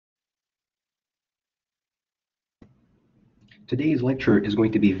Today's lecture is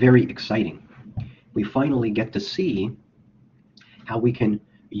going to be very exciting. We finally get to see how we can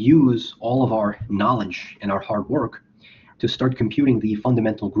use all of our knowledge and our hard work to start computing the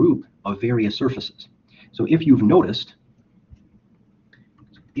fundamental group of various surfaces. So if you noticed,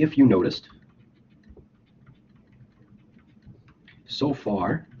 so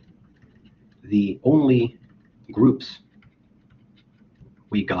far, the only groups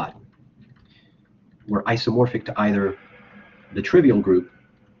we got were isomorphic to either the trivial group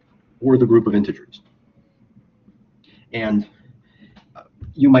or the group of integers. And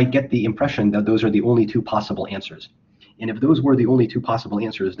you might get the impression that those are the only two possible answers. And if those were the only two possible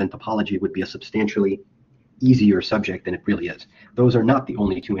answers, then topology would be a substantially easier subject than it really is. Those are not the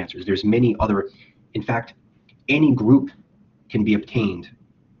only two answers. There's many other. In fact, any group can be obtained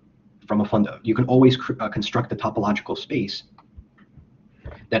from a fundo. You can always construct a topological space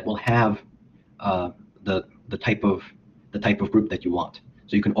that will have the type of group that you want.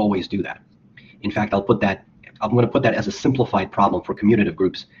 So you can always do that. In fact, I'm going to put that as a simplified problem for commutative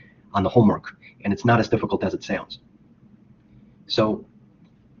groups on the homework, and it's not as difficult as it sounds. So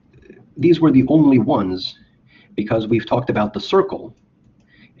these were the only ones because we've talked about the circle,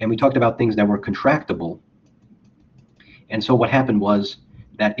 and we talked about things that were contractible. And so what happened was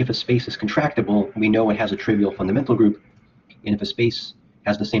that if a space is contractible, we know it has a trivial fundamental group, and if a space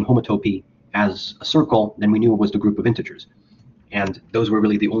has the same homotopy as a circle, then we knew it was the group of integers. And those were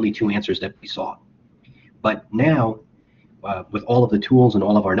really the only two answers that we saw. But now, with all of the tools and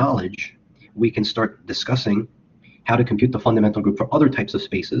all of our knowledge, we can start discussing how to compute the fundamental group for other types of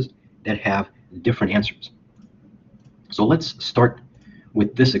spaces that have different answers. So let's start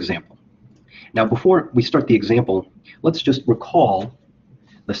with this example. Now, before we start the example, let's just recall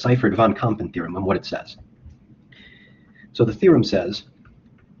the Seifert-von Kampen theorem and what it says. So the theorem says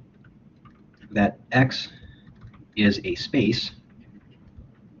that X is a space,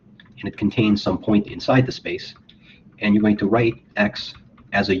 and it contains some point inside the space, and you're going to write X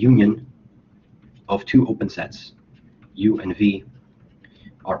as a union of two open sets. U and V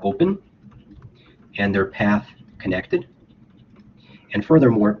are open, and their path connected. And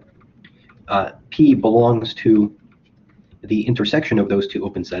furthermore, P belongs to the intersection of those two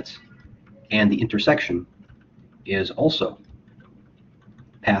open sets, and the intersection is also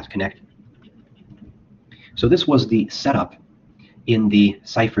path connected. So this was the setup in the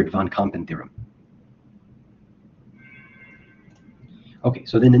Seifert-von Kampen theorem. Okay,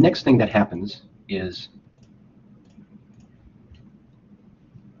 so then the next thing that happens is,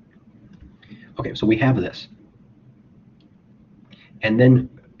 okay, so we have this. And then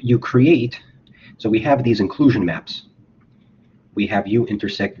you create, so we have these inclusion maps. We have U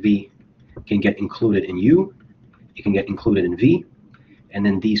intersect V can get included in U, it can get included in V, and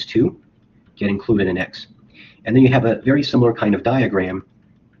then these two get included in X. And then you have a very similar kind of diagram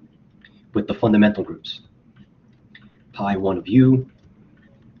with the fundamental groups. Pi 1 of U,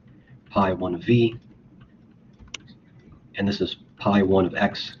 pi 1 of V, and this is pi 1 of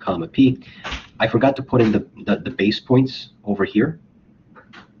X, comma P. I forgot to put in the base points over here,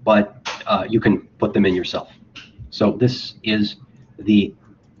 but you can put them in yourself. So this is the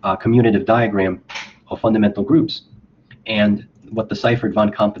commutative diagram of fundamental groups. And what the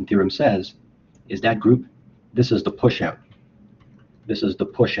Seifert-von Kampen theorem says is that group, this is the push out. This is the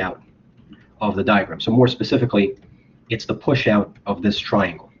push out of the diagram. So more specifically, it's the push out of this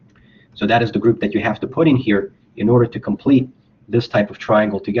triangle. So that is the group that you have to put in here in order to complete this type of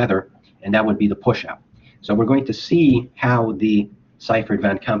triangle together, and that would be the push out. So we're going to see how the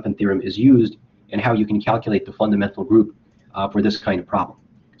Seifert-von Kampen theorem is used and how you can calculate the fundamental group for this kind of problem.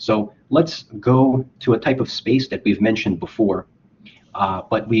 So let's go to a type of space that we've mentioned before,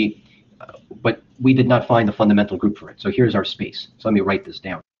 but we did not find the fundamental group for it. So here's our space. So let me write this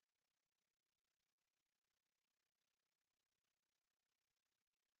down.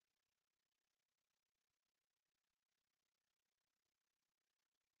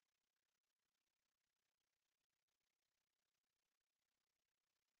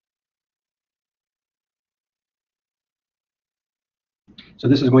 So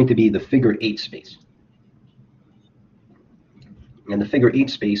this is going to be the figure 8 space. And the figure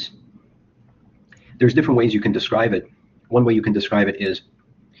 8 space, there's different ways you can describe it. One way you can describe it is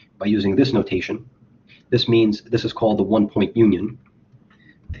by using this notation. This means this is called the one-point union.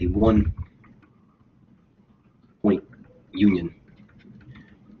 A one-point union.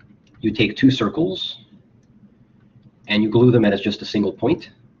 You take two circles and you glue them as just a single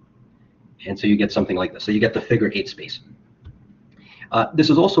point. And so you get something like this. So you get the figure 8 space. This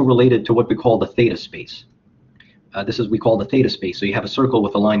is also related to what we call the theta space. We call the theta space. So you have a circle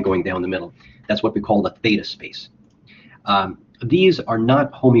with a line going down the middle. That's what we call the theta space. These are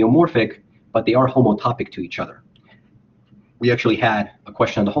not homeomorphic, but they are homotopic to each other. We actually had a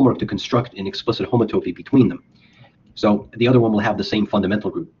question on the homework to construct an explicit homotopy between them. So the other one will have the same fundamental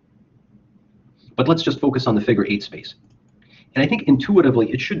group. But let's just focus on the figure 8 space. And I think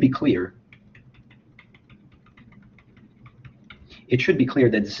intuitively it should be clear. It should be clear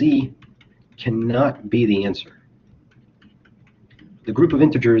that Z cannot be the answer. The group of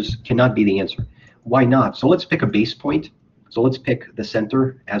integers cannot be the answer. Why not? So let's pick a base point. So let's pick the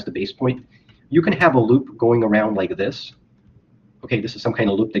center as the base point. You can have a loop going around like this. Okay, this is some kind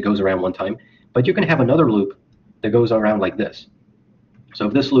of loop that goes around one time. But you can have another loop that goes around like this. So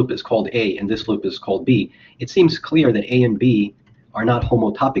if this loop is called A and this loop is called B, it seems clear that A and B are not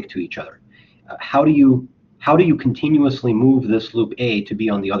homotopic to each other. How do you continuously move this loop A to be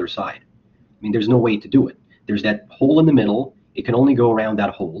on the other side? I mean, there's no way to do it. There's that hole in the middle. It can only go around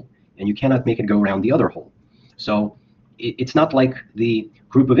that hole, and you cannot make it go around the other hole. So it's not like the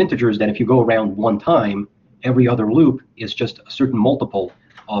group of integers that if you go around one time, every other loop is just a certain multiple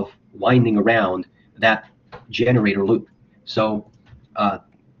of winding around that generator loop. So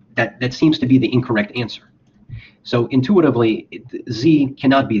that seems to be the incorrect answer. So intuitively, Z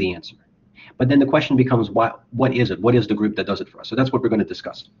cannot be the answer. But then the question becomes, what is it? What is the group that does it for us? So that's what we're going to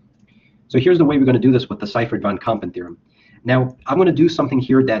discuss. So here's the way we're going to do this with the Seifert-von Kampen theorem. Now, I'm going to do something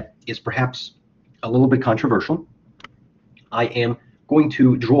here that is perhaps a little bit controversial. I am going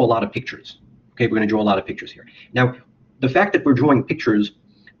to draw a lot of pictures. Okay, we're going to draw a lot of pictures here. Now, the fact that we're drawing pictures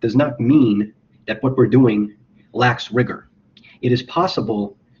does not mean that what we're doing lacks rigor. It is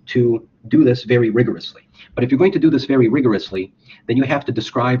possible to do this very rigorously. But if you're going to do this very rigorously, then you have to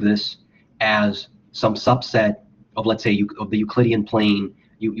describe this as some subset of, let's say, of the Euclidean plane.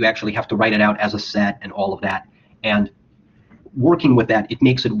 You actually have to write it out as a set and all of that. And working with that, it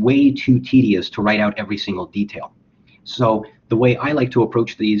makes it way too tedious to write out every single detail. So the way I like to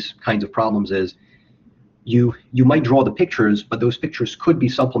approach these kinds of problems is you might draw the pictures, but those pictures could be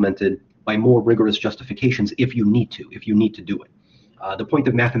supplemented by more rigorous justifications if you need to do it. The point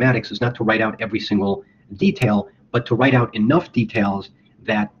of mathematics is not to write out every single detail, but to write out enough details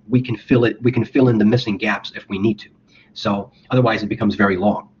that we can fill in the missing gaps if we need to. So otherwise it becomes very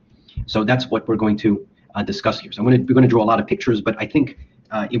long. So that's what we're going to discuss here. So we're going to draw a lot of pictures, but I think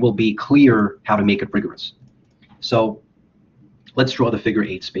it will be clear how to make it rigorous. So let's draw the figure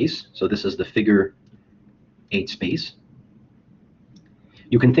 8 space. So this is the figure 8 space.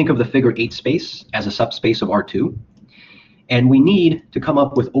 You can think of the figure 8 space as a subspace of R2. And we need to come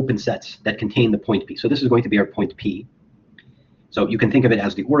up with open sets that contain the point P. So this is going to be our point P. So you can think of it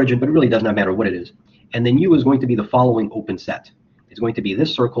as the origin, but it really does not matter what it is. And then U is going to be the following open set. It's going to be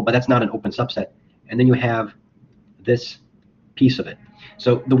this circle, but that's not an open subset. And then you have this piece of it.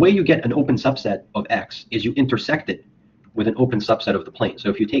 So the way you get an open subset of X is you intersect it with an open subset of the plane. So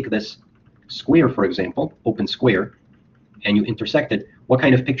if you take this square, for example, open square, and you intersect it, what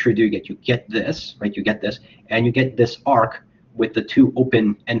kind of picture do you get? You get this, right? You get this, and you get this arc with the two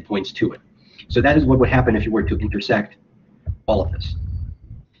open endpoints to it. So that is what would happen if you were to intersect all of this.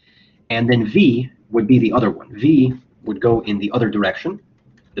 And then V would be the other one. V would go in the other direction.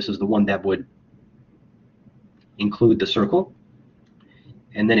 This is the one that would include the circle.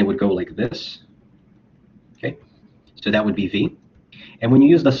 And then it would go like this. Okay, so that would be V. And when you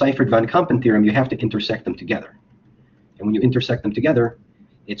use the Seifert-von Kampen theorem, you have to intersect them together. And when you intersect them together,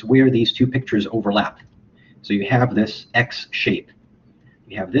 it's where these two pictures overlap. So you have this X shape.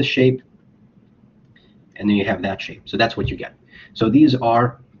 You have this shape, and then you have that shape. So that's what you get. So these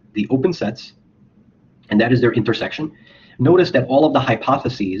are the open sets, and that is their intersection. Notice that all of the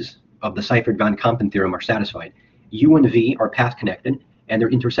hypotheses of the Seifert-von Kampen theorem are satisfied. U and V are path connected, and their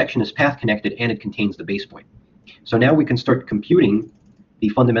intersection is path connected, and it contains the base point. So now we can start computing the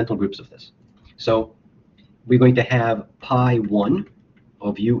fundamental groups of this. So we're going to have pi 1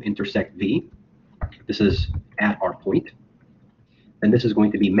 of U intersect V. This is at our point. And this is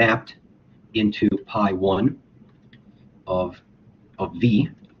going to be mapped into pi 1 of V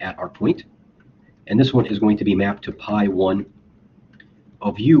at our point. And this one is going to be mapped to pi 1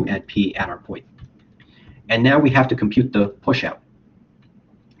 of U at P at our point. And now we have to compute the push out.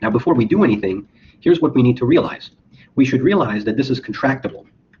 Now before we do anything, here's what we need to realize. We should realize that this is contractible.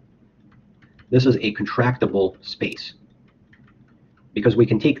 This is a contractible space, because we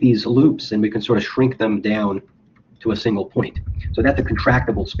can take these loops and we can sort of shrink them down to a single point. So that's a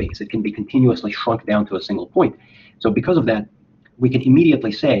contractible space. It can be continuously shrunk down to a single point. So because of that, we can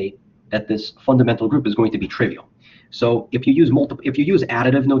immediately say that this fundamental group is going to be trivial. So if you use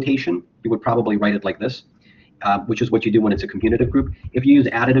additive notation, you would probably write it like this, which is what you do when it's a commutative group. If you use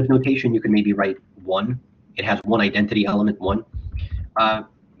additive notation, you can maybe write 1 It has one identity element, one.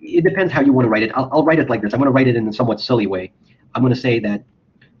 It depends how you want to write it. I'll write it like this. I'm going to write it in a somewhat silly way. I'm going to say that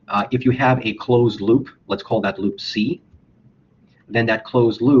if you have a closed loop, let's call that loop C, then that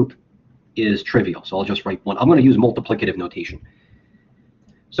closed loop is trivial. So I'll just write one. I'm going to use multiplicative notation.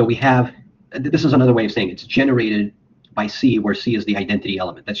 So we have, this is another way of saying it's generated by C, where C is the identity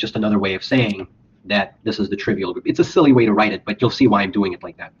element. That's just another way of saying that this is the trivial group. It's a silly way to write it, but you'll see why I'm doing it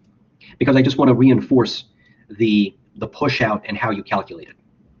like that. Because I just want to reinforce the push out and how you calculate it.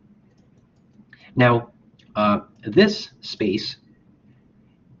 Now, this space,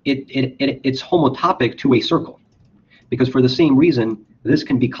 it's homotopic to a circle, because for the same reason, this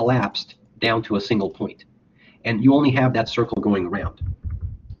can be collapsed down to a single point, and you only have that circle going around.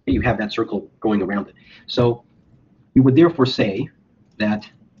 You have that circle going around it. So you would therefore say that,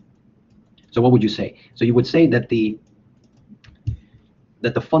 so what would you say? So you would say that the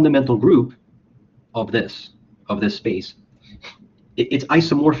fundamental group of this space, it's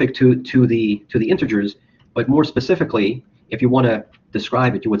isomorphic to the integers, but more specifically, if you want to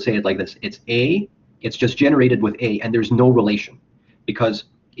describe it, you would say it like this. It's A, it's just generated with A, and there's no relation, because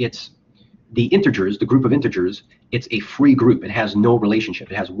it's the integers, the group of integers, it's a free group. It has no relationship.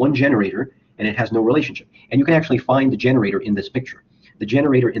 It has one generator, and it has no relationship. And you can actually find the generator in this picture. The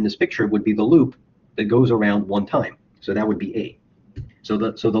generator in this picture would be the loop that goes around one time. So that would be A. So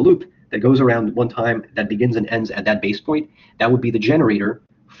the loop that goes around one time, that begins and ends at that base point, that would be the generator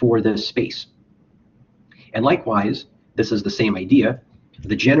for this space. And likewise, this is the same idea.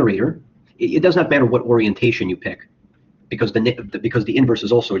 The generator, it does not matter what orientation you pick, because the inverse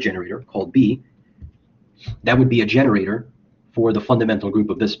is also a generator called B. That would be a generator for the fundamental group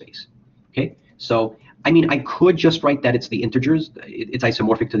of this space. Okay, so I mean, I could just write that it's the integers, it's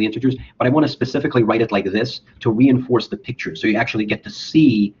isomorphic to the integers, but I want to specifically write it like this to reinforce the picture, so you actually get to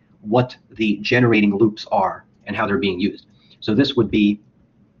see what the generating loops are and how they're being used. So this would be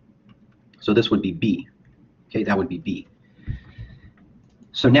B. Okay, that would be B.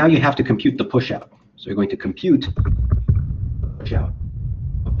 So now you have to compute the push out. So you're going to compute the push out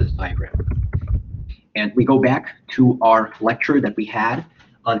of this diagram. And we go back to our lecture that we had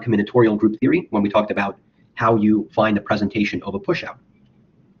on combinatorial group theory when we talked about how you find the presentation of a push out.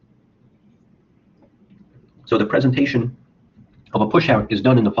 So the presentation of a push out is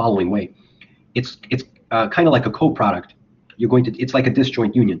done in the following way. It's kind of like a coproduct. It's like a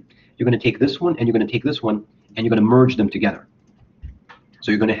disjoint union. You're going to take this one and you're going to take this one and you're going to merge them together.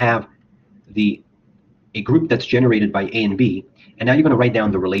 So you're going to have a group that's generated by A and B, and now you're going to write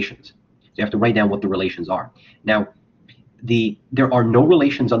down the relations. So you have to write down what the relations are. Now, there are no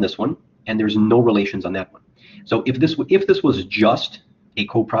relations on this one, and there's no relations on that one. So if this was just a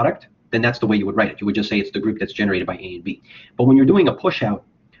coproduct, then that's the way you would write it. You would just say it's the group that's generated by A and B. But when you're doing a push out,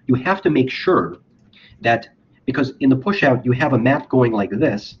 you have to make sure that, because in the push out you have a map going like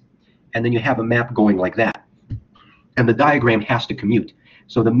this, and then you have a map going like that, and the diagram has to commute.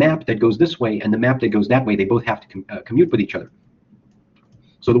 So the map that goes this way and the map that goes that way, they both have to commute with each other.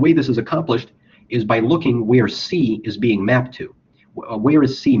 So the way this is accomplished is by looking where C is being mapped to. Where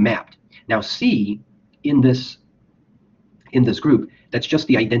is C mapped? Now C in this group, that's just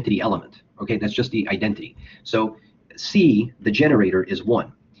the identity element. Okay, that's just the identity. So C, the generator, is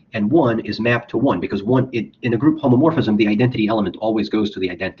 1, and 1 is mapped to 1 because in a group homomorphism, the identity element always goes to the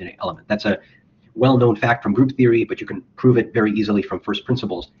identity element. That's a well-known fact from group theory, but you can prove it very easily from first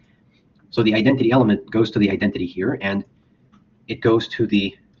principles. So the identity element goes to the identity here, and it goes to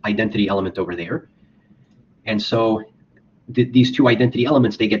the identity element over there. And so these two identity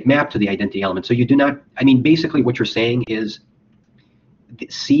elements, they get mapped to the identity element. So you do not, I mean, basically what you're saying is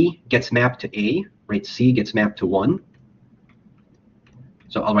C gets mapped to A, right? C gets mapped to 1.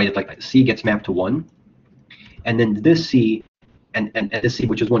 So I'll write it like that. C gets mapped to 1. And then this C and this C,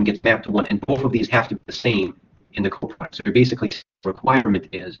 which is 1, gets mapped to 1. And both of these have to be the same in the coproduct. So basically the requirement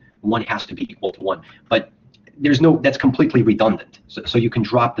is 1 has to be equal to 1. But there's no, that's completely redundant. So you can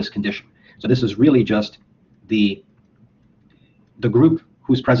drop this condition. So this is really just the group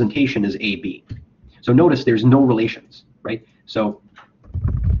whose presentation is AB. So notice there's no relations, right? So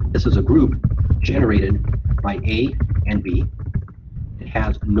this is a group generated by A and B. It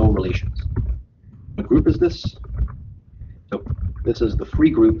has no relations. What group is this? So this is the free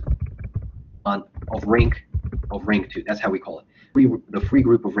group of rank 2. That's how we call it. The free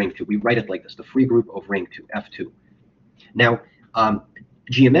group of rank 2. We write it like this: the free group of rank 2, F2. Now,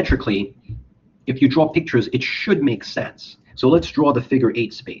 geometrically, if you draw pictures, it should make sense. So let's draw the figure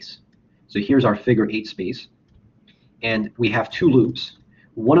 8 space. So here's our figure 8 space, and we have 2 loops.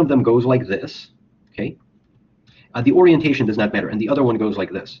 One of them goes like this, okay? The orientation does not matter, and the other one goes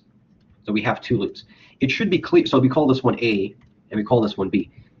like this. So we have two loops. It should be clear. So we call this one A and we call this one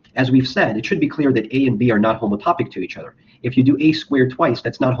B. As we've said, it should be clear that A and B are not homotopic to each other. If you do A squared twice,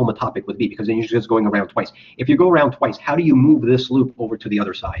 that's not homotopic with B, because then you're just going around twice. If you go around twice, how do you move this loop over to the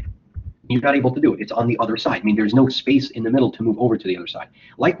other side? You're not able to do it. It's on the other side. I mean, there's no space in the middle to move over to the other side.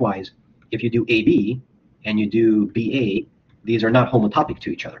 Likewise, if you do AB and you do BA, these are not homotopic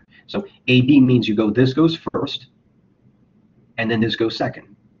to each other. So AB means this goes first, and then this goes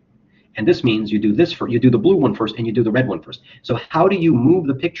second. And this means you do this first, you do the blue one first, and you do the red one first. So how do you move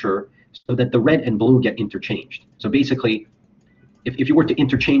the picture so that the red and blue get interchanged? So basically, if you were to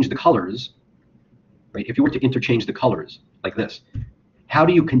interchange the colors, right? If you were to interchange the colors like this, how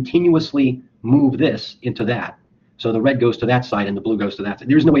do you continuously move this into that? So the red goes to that side and the blue goes to that side.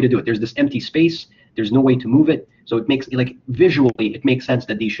 There's no way to do it. There's this empty space. There's no way to move it. So it makes, like, visually, it makes sense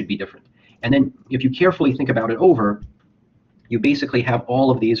that these should be different. And then if you carefully think about it over, you basically have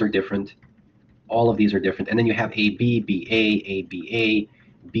all of these are different. All of these are different. And then you have AB, BA, ABA,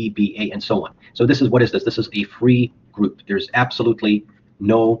 BBA, and so on. So this is, what is this? This is a free group. There's absolutely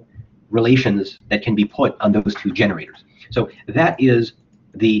no relations that can be put on those two generators. So that is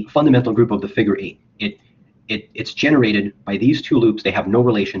the fundamental group of the figure 8. It's generated by these two loops. They have no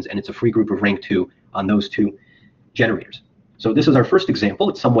relations, and it's a free group of rank 2 on those two generators. So this is our first example.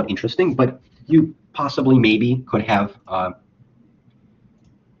 It's somewhat interesting, but you possibly maybe could have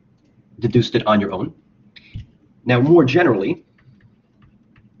deduced it on your own. Now, more generally,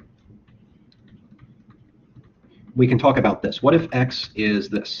 we can talk about this. What if X is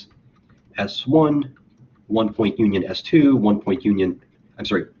this? S1, 1 point union S2, 1 point union,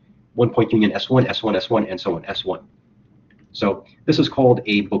 one point union S1, S1, S1, and so on, S1. So this is called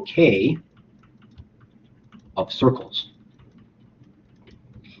a bouquet of circles.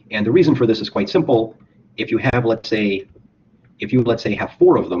 And the reason for this is quite simple. If you have, let's say, have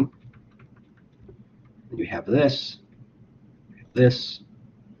 4 of them, and you have this.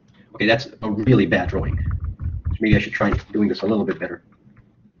 Okay, that's a really bad drawing. Maybe I should try doing this a little bit better.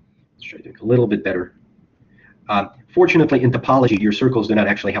 Let's try doing a little bit better. Fortunately, in topology, your circles do not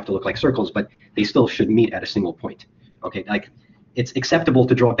actually have to look like circles, but they still should meet at a single point. Okay, like, it's acceptable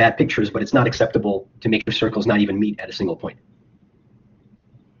to draw bad pictures, but it's not acceptable to make your circles not even meet at a single point.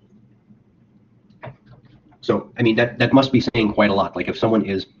 So, I mean, that must be saying quite a lot. Like, if someone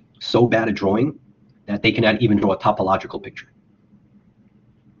is so bad at drawing that they cannot even draw a topological picture.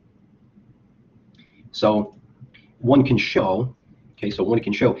 So one can show,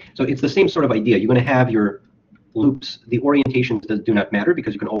 so it's the same sort of idea. You're going to have your loops. The orientations do not matter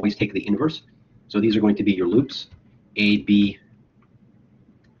because you can always take the inverse. So these are going to be your loops, A, B,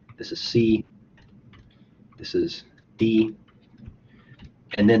 this is C, this is D,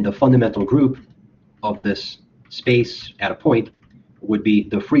 and then the fundamental group of this space at a point would be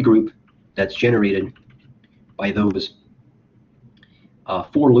the free group that's generated by those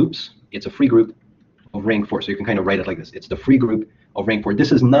 4 loops. It's a free group of rank 4, so you can kind of write it like this. It's the free group of rank 4.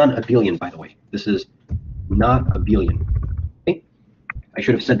 This is non-abelian, by the way. This is not abelian. Okay? I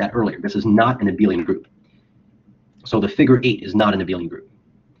should have said that earlier. This is not an abelian group. So the figure 8 is not an abelian group.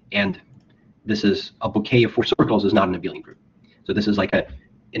 And this is a bouquet of 4 circles is not an abelian group. So this is like an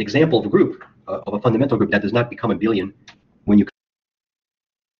example of a group, of a fundamental group that does not become abelian when you.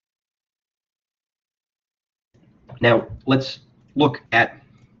 Now let's look at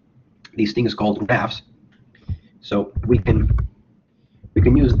these things called graphs. So we can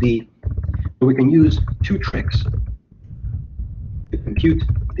use 2 tricks to compute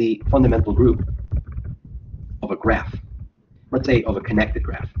the fundamental group of a graph. Let's say of a connected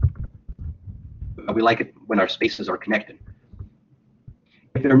graph. We like it when our spaces are connected.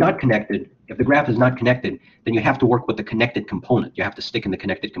 If they're not connected, if the graph is not connected, then you have to work with the connected component. You have to stick in the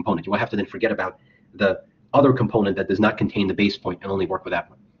connected component. You will have to then forget about the other component that does not contain the base point and only work with that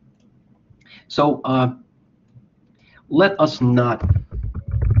one. So let us not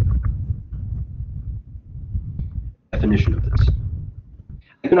definition of this.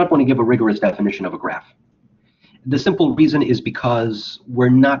 I do not want to give a rigorous definition of a graph. The simple reason is because we're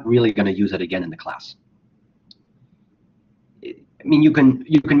not really going to use it again in the class. I mean, you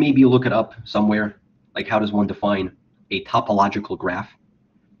can maybe look it up somewhere, like how does one define a topological graph?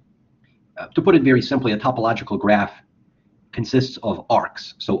 To put it very simply, a topological graph consists of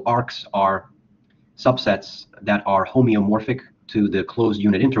arcs. So arcs are subsets that are homeomorphic to the closed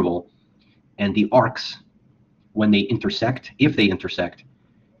unit interval, and the arcs, when they intersect, if they intersect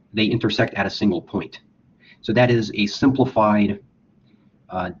at a single point. So that is a simplified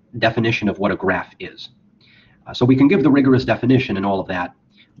definition of what a graph is. So we can give the rigorous definition and all of that,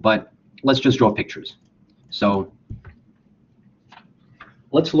 but let's just draw pictures. So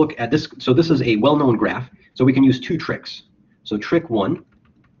let's look at this. So this is a well-known graph. So we can use two tricks. So trick one,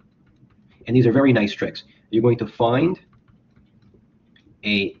 and these are very nice tricks. You're going to find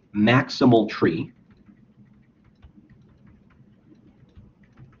a maximal tree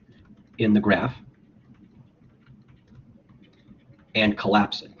in the graph and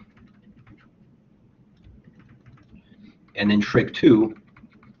collapse it. And then trick two,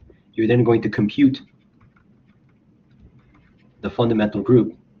 you're then going to compute the fundamental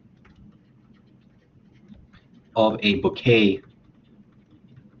group of a bouquet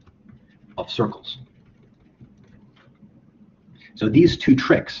of circles. So these two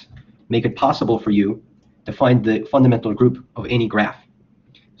tricks make it possible for you to find the fundamental group of any graph.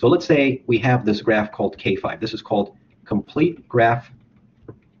 So let's say we have this graph called K5. This is called complete graph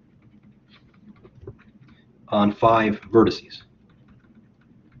on 5 vertices.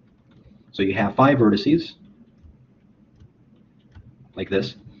 So you have 5 vertices, like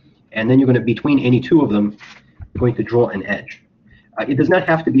this, and then you're going to, between any two of them, you're going to draw an edge. It does not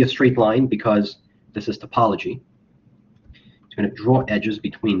have to be a straight line because this is topology. It's going to draw edges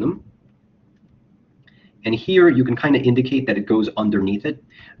between them. And here you can kind of indicate that it goes underneath it.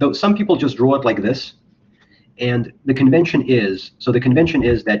 Though some people just draw it like this. And the convention is, so the convention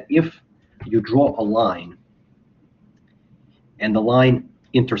is that if you draw a line and the line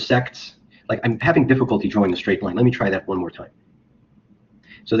intersects, like I'm having difficulty drawing a straight line. Let me try that one more time.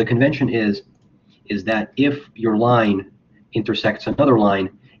 So the convention is that if your line intersects another line,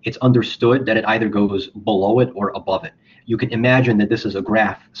 it's understood that it either goes below it or above it. You can imagine that this is a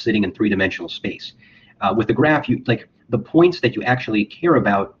graph sitting in 3-dimensional space. With the graph, you like the points that you actually care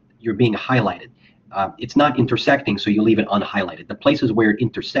about, you're being highlighted. It's not intersecting, so you leave it unhighlighted. The places where it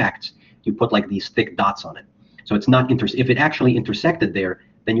intersects, you put like these thick dots on it. So it's not if it actually intersected there,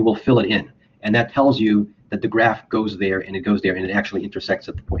 then you will fill it in. And that tells you that the graph goes there and it goes there and it actually intersects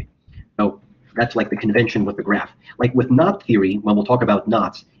at the point. So that's like the convention with the graph. Like with knot theory, when we'll talk about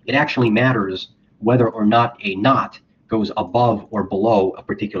knots, it actually matters whether or not a knot goes above or below a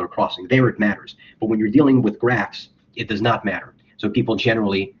particular crossing. There it matters. But when you're dealing with graphs, it does not matter. So people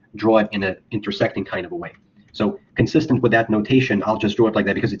generally draw it in an intersecting kind of a way. So consistent with that notation, I'll just draw it like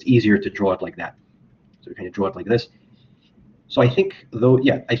that because it's easier to draw it like that. So we kind of draw it like this. So I think, though,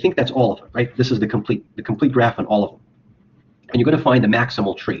 yeah, I think that's all of it, right? This is the complete graph on all of them. And you're going to find the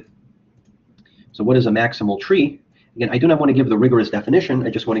maximal tree. So what is a maximal tree? Again, I do not want to give the rigorous definition. I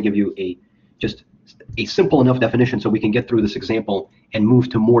just want to give you just a simple enough definition so we can get through this example and move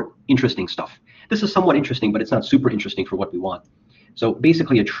to more interesting stuff. This is somewhat interesting, but it's not super interesting for what we want. So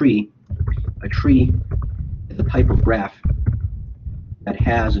basically a tree is a type of graph that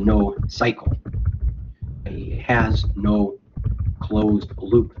has no cycle. It has no closed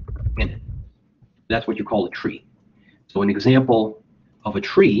loop in it. That's what you call a tree. So an example of a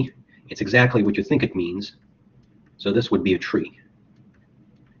tree, it's exactly what you think it means. So this would be a tree.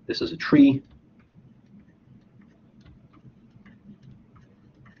 This is a tree.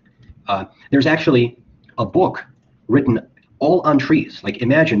 There's actually a book written all on trees. Like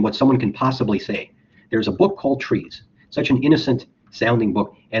imagine what someone can possibly say. There's a book called Trees, such an innocent sounding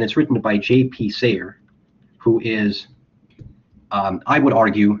book, and it's written by J.P. Sayer, who is, I would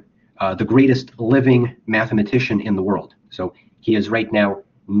argue, the greatest living mathematician in the world. So he is right now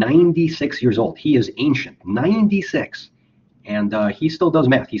 96 years old. He is ancient, 96. And he still does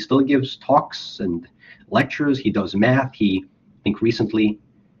math. He still gives talks and lectures. He does math. He, I think recently,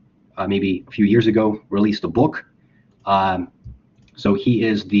 maybe a few years ago, released a book. So he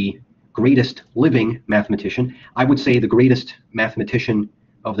is the greatest living mathematician. I would say the greatest mathematician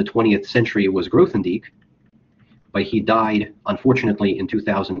of the 20th century was Grothendieck, but he died, unfortunately, in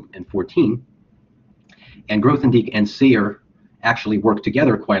 2014. And Grothendieck and Sayer actually worked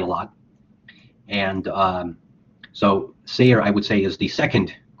together quite a lot. And so Sayer, I would say, is the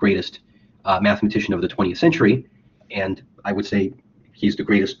second greatest mathematician of the 20th century. And I would say he's the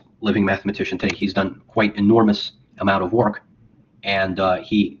greatest living mathematician today. He's done quite enormous amount of work. And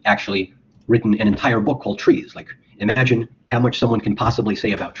he actually written an entire book called Trees. Like, imagine how much someone can possibly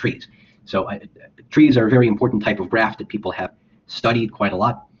say about trees. So trees are a very important type of graph that people have studied quite a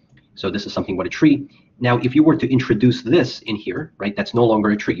lot. So this is something what a tree. Now, if you were to introduce this in here, right, that's no longer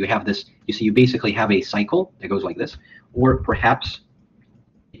a tree. You have this, you see, you basically have a cycle that goes like this, or perhaps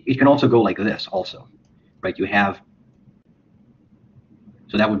it can also go like this also, right? You have,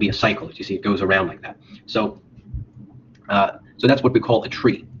 so that would be a cycle. You see, it goes around like that. So, so that's what we call a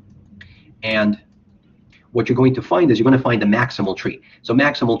tree. And what you're going to find is you're going to find a maximal tree. So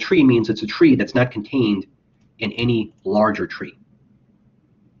maximal tree means it's a tree that's not contained in any larger tree.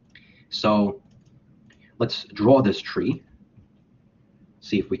 So let's draw this tree.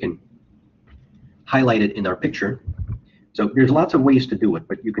 see if we can highlight it in our picture. So there's lots of ways to do it,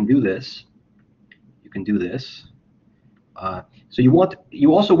 but you can do this. You can do this. So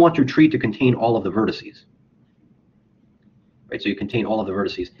you also want your tree to contain all of the vertices, right? So you contain all of the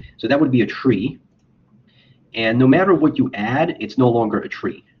vertices. So that would be a tree. And no matter what you add, it's no longer a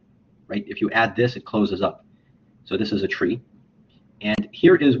tree, right? If you add this, it closes up. So this is a tree. And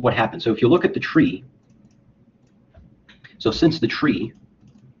here is what happens. So if you look at the tree, since the tree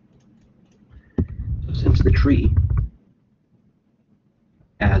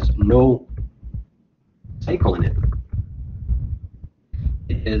has no cycle in it,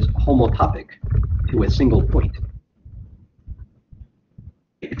 it is homotopic to a single point.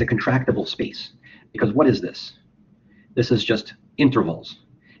 It's a contractible space. Because what is this? This is just intervals,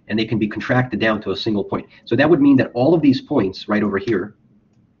 and they can be contracted down to a single point. So that would mean that all of these points right over here,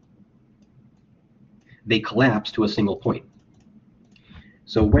 they collapse to a single point.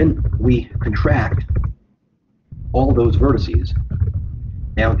 So when we contract all those vertices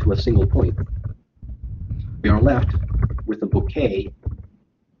down to a single point, we are left with a bouquet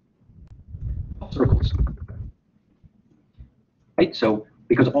of circles. Right? So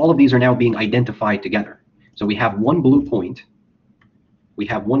because all of these are now being identified together. So we have one blue point,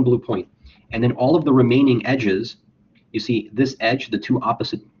 and then all of the remaining edges, you see this edge, the two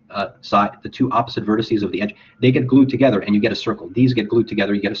opposite vertices of the edge, they get glued together and you get a circle. These get glued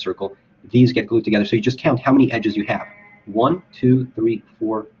together, you get a circle. These get glued together. So you just count how many edges you have. 1, 2, 3,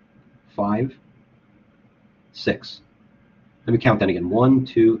 4, 5, 6. Let me count that again. 1,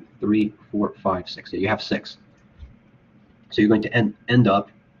 2, 3, 4, 5, 6. Yeah, you have 6. So you're going to end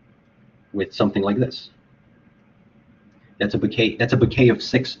up with something like this. That's a bouquet of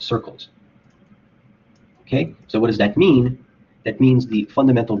 6 circles. Okay, so what does that mean? That means the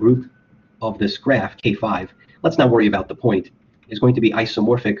fundamental group of this graph, K5, let's not worry about the point, is going to be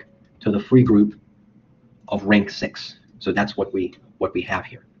isomorphic to the free group of rank 6. So that's what we have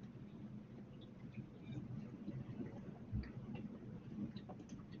here.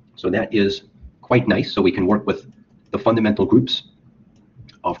 So that is quite nice. So we can work with the fundamental groups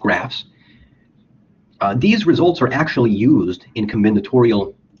of graphs. These results are actually used in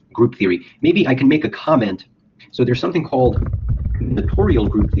combinatorial group theory. Maybe I can make a comment. So there's something called combinatorial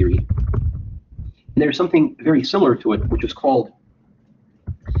group theory. And there's something very similar to it, which is called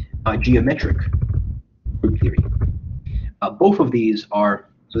geometric group theory. Both of these are,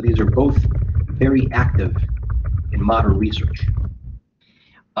 these are both very active in modern research.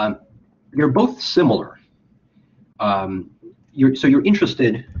 They're both similar. You're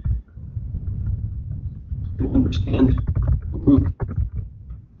interested to understand a group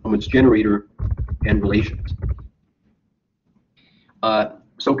from its generator and relations.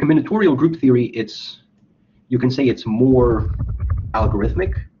 So combinatorial group theory, you can say it's more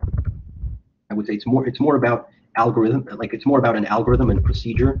algorithmic. I would say it's more about algorithm, like it's more about an algorithm and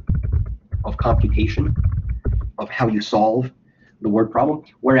procedure of computation of how you solve the word problem.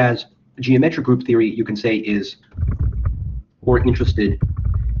 Whereas geometric group theory, you can say, is more interested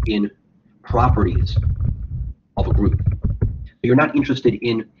in properties of a group. You're not interested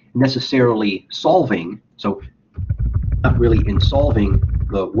in necessarily solving, so not really in solving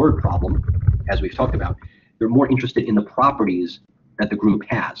the word problem, as we've talked about. You're more interested in the properties that the group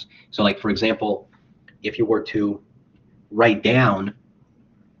has. So like, for example, if you were to write down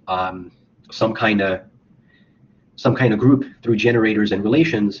some kind of group through generators and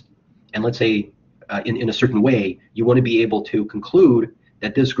relations, and let's say in a certain way, you want to be able to conclude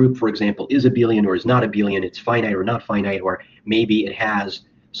that this group, for example, is abelian or is not abelian, it's finite or not finite, or maybe it has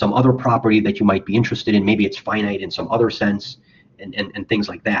some other property that you might be interested in, maybe it's finite in some other sense, and things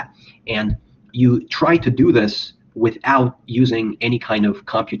like that. And you try to do this without using any kind of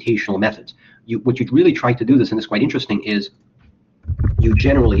computational methods. What you really try to do this, and it's quite interesting, is you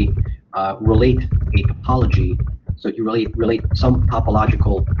generally relate a topology. So you relate some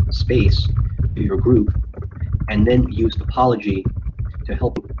topological space to your group, and then use topology to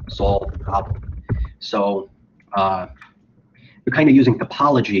help solve the problem. So you're kind of using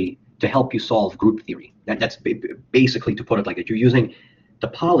topology to help you solve group theory. That's basically, to put it like that. You're using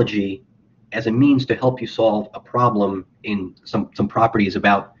topology as a means to help you solve a problem in some properties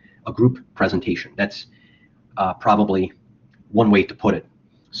about a group presentation. That's probably one way to put it.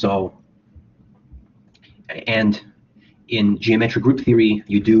 So, and in geometric group theory,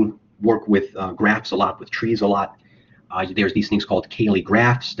 you do work with graphs a lot, with trees a lot. There's these things called Cayley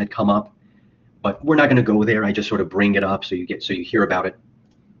graphs that come up, but we're not going to go there. I just sort of bring it up so you hear about it.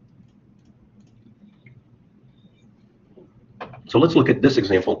 So let's look at this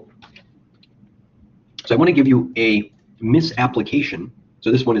example. So I want to give you a misapplication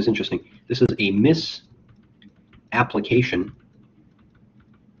So this one is interesting. This is a misapplication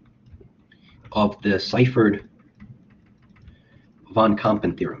of the Seifert von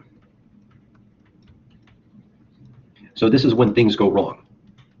Kampen theorem. So this is when things go wrong.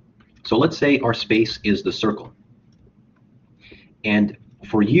 So let's say our space is the circle. And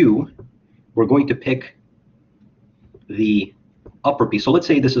for U, we're going to pick the upper piece. So let's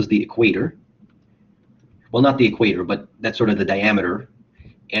say this is the equator. Well, not the equator, but that's sort of the diameter.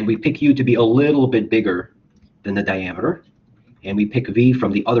 And we pick U to be a little bit bigger than the diameter. And we pick V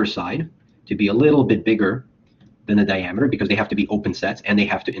from the other side to be a little bit bigger than the diameter, because they have to be open sets and they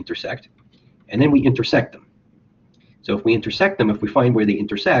have to intersect. And then we intersect them. So if we intersect them, if we find where they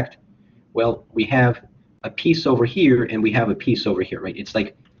intersect, well, we have a piece over here and we have a piece over here, right? It's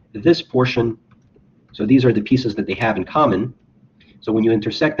like this portion. So these are the pieces that they have in common. So when you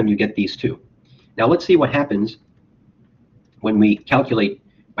intersect them, you get these two. Now let's see what happens when we calculate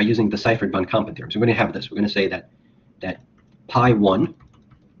by using the Seifert von Kampen theorem. So we're going to have this. We're going to say that pi1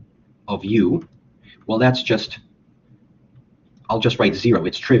 of U, well, that's just, I'll just write 0.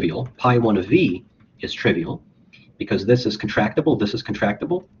 It's trivial. Pi1 of V is trivial because this is contractible, this is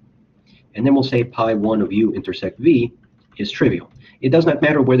contractible. And then we'll say pi1 of U intersect V is trivial. It does not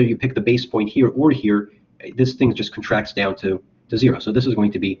matter whether you pick the base point here or here. This thing just contracts down to 0. So this is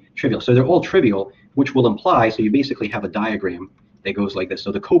going to be trivial. So they're all trivial, which will imply, so you basically have a diagram that goes like this.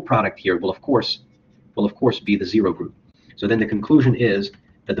 So the coproduct here will of course be the 0 group. So then the conclusion is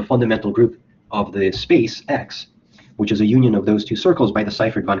that the fundamental group of the space X, which is a union of those two circles by the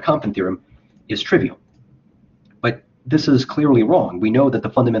Seifert von Kampen theorem, is trivial. But this is clearly wrong. We know that the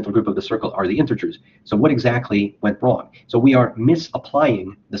fundamental group of the circle are the integers. So what exactly went wrong? So we are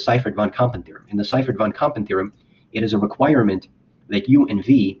misapplying the Seifert von Kampen theorem. In the Seifert von Kampen theorem, it is a requirement that U and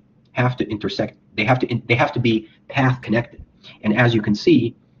V have to intersect. They have to be path connected. And as you can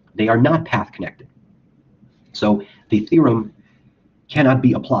see, they are not path connected. So the theorem cannot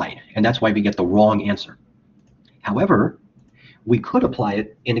be applied, and that's why we get the wrong answer. However, we could apply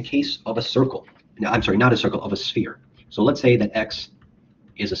it in a case of a circle. No, I'm sorry, not a circle, of a sphere. So let's say that X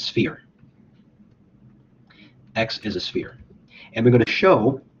is a sphere. X is a sphere. And we're going to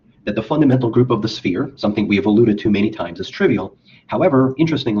show that the fundamental group of the sphere, something we have alluded to many times, is trivial. However,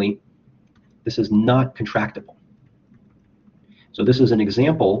 interestingly, this is not contractible. So this is an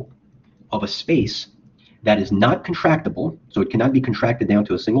example of a space that is not contractible, so it cannot be contracted down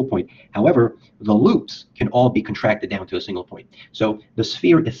to a single point. However, the loops can all be contracted down to a single point. So the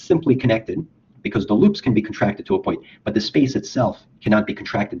sphere is simply connected because the loops can be contracted to a point, but the space itself cannot be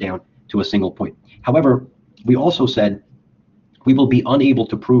contracted down to a single point. However, we also said we will be unable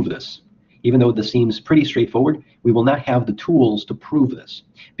to prove this. Even though this seems pretty straightforward, we will not have the tools to prove this.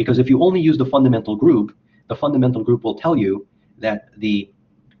 Because if you only use the fundamental group will tell you that the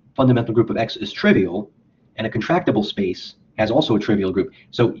fundamental group of X is trivial, and a contractible space has also a trivial group.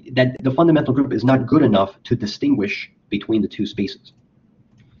 So that the fundamental group is not good enough to distinguish between the two spaces.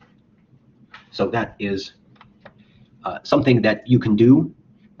 So that is something that you can do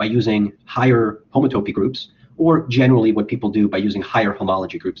by using higher homotopy groups, or generally what people do by using higher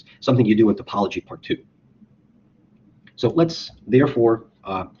homology groups, something you do in Topology Part 2. So let's therefore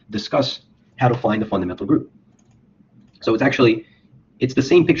discuss how to find the fundamental group. So it's the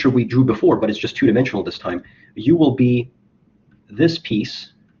same picture we drew before, but it's just two-dimensional this time. U will be this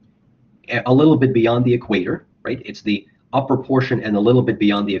piece a little bit beyond the equator, right? It's the upper portion and a little bit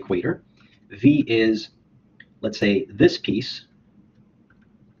beyond the equator. V is, let's say, this piece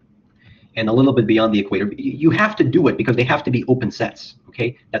and a little bit beyond the equator. You have to do it because they have to be open sets,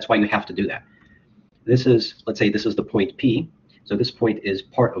 okay? That's why you have to do that. This is, let's say this is the point P. So this point is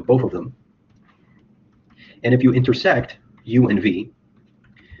part of both of them. And if you intersect U and V,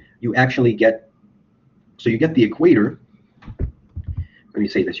 you actually get, so you get the equator. Let me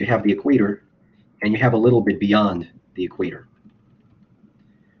say this, you have the equator and you have a little bit beyond the equator,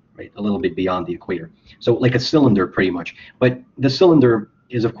 right? A little bit beyond the equator. So like a cylinder pretty much, but the cylinder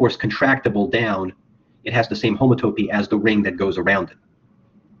is of course contractible down. It has the same homotopy as the ring that goes around it.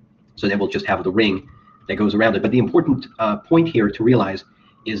 So then we'll just have the ring that goes around it. But the important point here to realize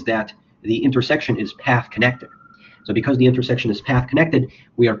is that the intersection is path connected. So because the intersection is path connected,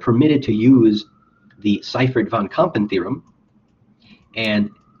 we are permitted to use the Seifert von Kampen theorem. And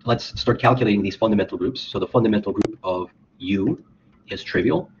let's start calculating these fundamental groups. So the fundamental group of U is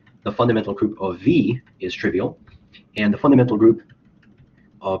trivial. The fundamental group of V is trivial. And the fundamental group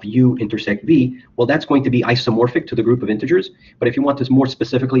of U intersect V, well, that's going to be isomorphic to the group of integers. But if you want to more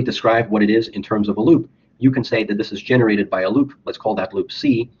specifically describe what it is in terms of a loop, you can say that this is generated by a loop. Let's call that loop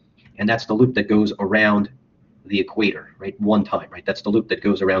C. And that's the loop that goes around the equator, right? One time, right? That's the loop that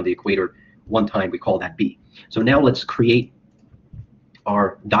goes around the equator one time. We call that B. So now let's create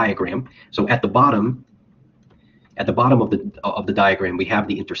our diagram. So at the bottom of the diagram, we have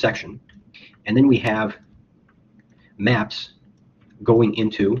the intersection, and then we have maps going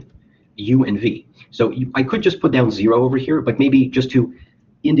into U and V. So I could just put down 0 over here, but maybe just to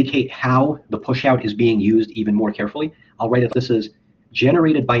indicate how the pushout is being used even more carefully, I'll write that this is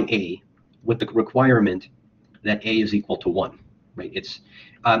generated by A with the requirement that A is equal to 1. Right? It's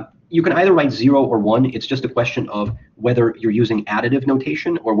you can either write 0 or 1. It's just a question of whether you're using additive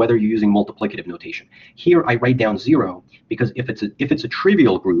notation or whether you're using multiplicative notation. Here I write down 0 because if it's a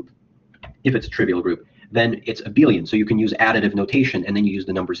trivial group, then it's abelian. So you can use additive notation and then you use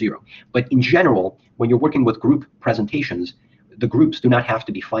the number 0. But in general, when you're working with group presentations, the groups do not have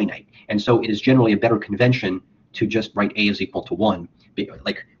to be finite. And so it is generally a better convention to just write A is equal to 1.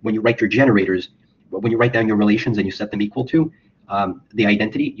 Like when you write your generators, when you write down your relations and you set them equal to the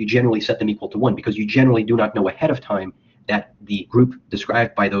identity, you generally set them equal to 1 because you generally do not know ahead of time that the group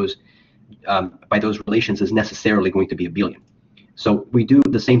described by those relations is necessarily going to be abelian. So we do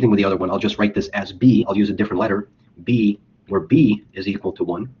the same thing with the other one. I'll just write this as B. I'll use a different letter, B, where B is equal to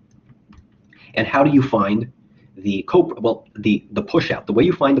 1. And how do you find the the pushout? The way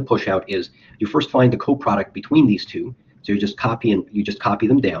you find the pushout is you first find the coproduct between these two. So you just copy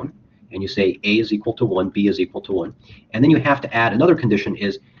them down, and you say A is equal to 1, B is equal to 1. And then you have to add another condition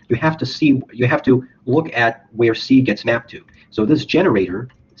is you have to look at where C gets mapped to. So this generator,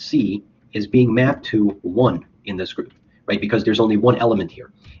 C, is being mapped to 1 in this group, right? Because there's only one element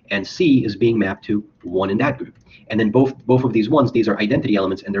here. And C is being mapped to 1 in that group. And then both of these ones, these are identity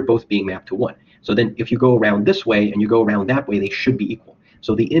elements, and they're both being mapped to 1. So then if you go around this way and you go around that way, they should be equal.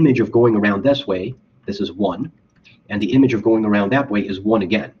 So the image of going around this way, this is 1. And the image of going around that way is 1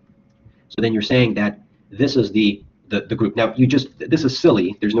 again. So then you're saying that this is the group. Now this is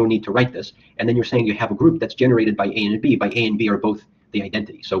silly, there's no need to write this. And then you're saying you have a group that's generated by A and B. By A and B are both the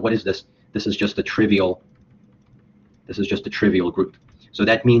identity. So what is this? This is just a trivial group. So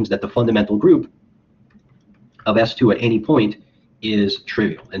that means that the fundamental group of S2 at any point is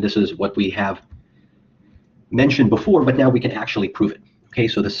trivial. And this is what we have mentioned before, but now we can actually prove it. Okay,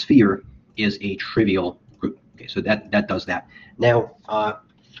 so the sphere is a trivial group. Okay, so that does that. Now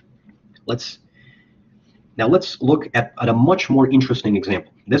let's look at a much more interesting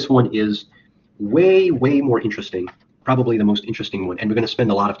example. This one is way more interesting, probably the most interesting one, and we're going to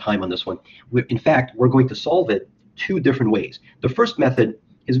spend a lot of time on this one. In fact, we're going to solve it 2 different ways. The first method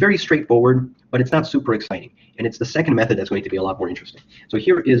is very straightforward, but it's not super exciting, and it's the second method that's going to be a lot more interesting. So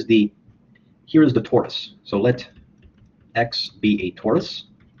here is the torus. So let X be a torus,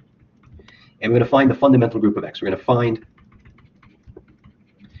 and we're going to find the fundamental group of X. We're going to find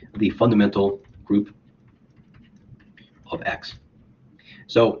the fundamental group of X.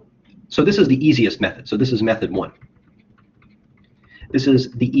 So this is the easiest method. So this is method 1. This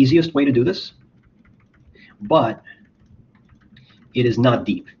is the easiest way to do this, but it is not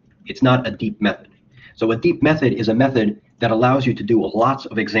deep. It's not a deep method. So a deep method is a method that allows you to do lots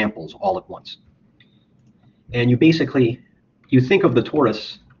of examples all at once. And you think of the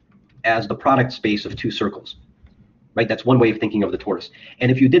torus as the product space of 2 circles, right? That's one way of thinking of the torus.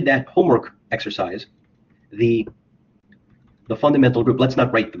 And if you did that homework exercise, the fundamental group, let's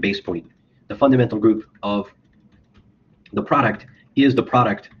not write the base point, the fundamental group of the product is the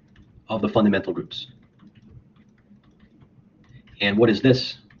product of the fundamental groups. And what is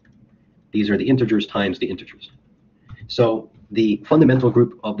this? These are the integers times the integers. So the fundamental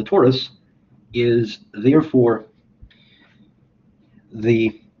group of the torus is therefore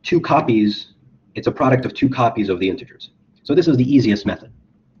the 2 copies, it's a product of 2 copies of the integers. So this is the easiest method.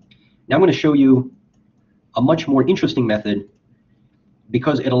 Now I'm going to show you a much more interesting method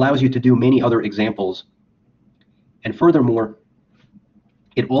because it allows you to do many other examples. And furthermore,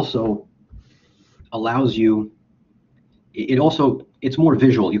 it also allows you, it's more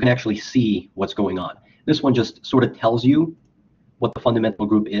visual. You can actually see what's going on. This one just sort of tells you what the fundamental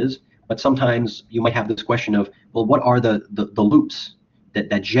group is, but sometimes you might have this question of, well, what are the loops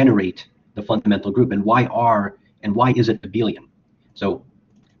that generate the fundamental group, and why is it abelian? So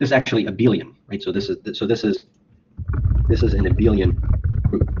this is actually abelian, right? So this is an abelian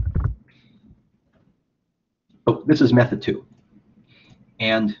group. So this is method 2.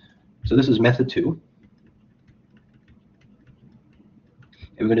 And so this is method 2.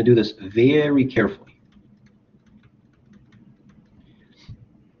 And we're going to do this very carefully.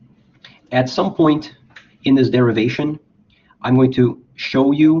 At some point in this derivation, I'm going to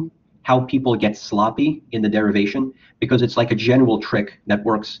show you how people get sloppy in the derivation, because it's like a general trick that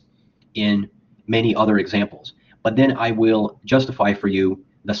works in many other examples, but then I will justify for you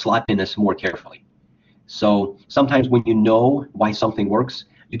the sloppiness more carefully. So sometimes when you know why something works,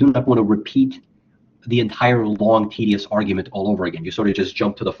 you do not want to repeat the entire long, tedious argument all over again. You sort of just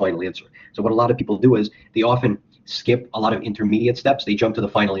jump to the final answer. So what a lot of people do is they often skip a lot of intermediate steps. They jump to the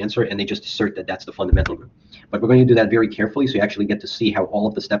final answer and they just assert that that's the fundamental group. But we're going to do that very carefully so you actually get to see how all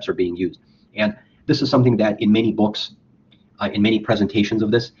of the steps are being used. And this is something that in many books, in many presentations of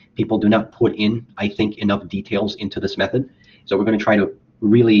this, people do not put in, I think, enough details into this method. So we're going to try to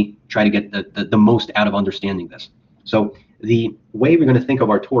really try to get the most out of understanding this. So the way we're going to think of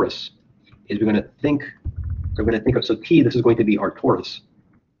our torus is we're going to think of, so T, this is going to be our torus,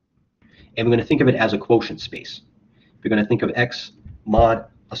 and we're going to think of it as a quotient space. We're going to think of X mod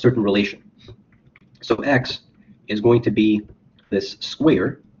a certain relation. So X is going to be this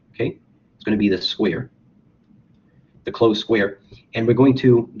square, okay? It's going to be this square, the closed square, and we're going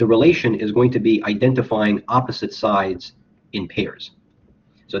to, the relation is going to be identifying opposite sides in pairs.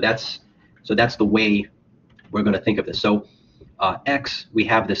 So that's the way we're going to think of this. So X, we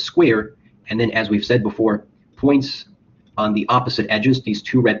have this square, and then as we've said before, points on the opposite edges, these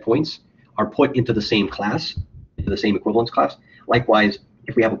two red points, are put into the same class, into the same equivalence class. Likewise,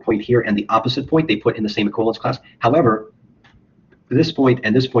 if we have a point here and the opposite point, they put in the same equivalence class. However, this point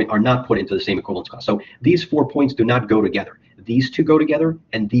and this point are not put into the same equivalence class. So these 4 points do not go together. These two go together,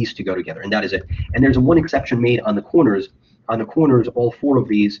 and these two go together, and that is it. And there's one exception made on the corners. On the corners, all 4 of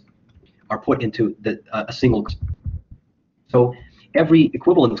these are put into a single. So every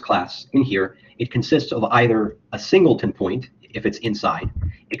equivalence class in here, it consists of either a singleton point, if it's inside,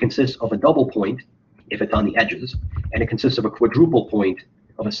 it consists of a double point, if it's on the edges, and it consists of a quadruple point,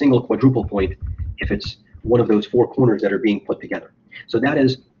 of a single quadruple point, if it's one of those 4 corners that are being put together. So that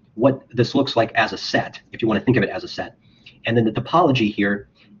is what this looks like as a set, if you want to think of it as a set. And then the topology here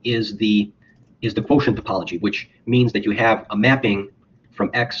is the quotient topology, which means that you have a mapping from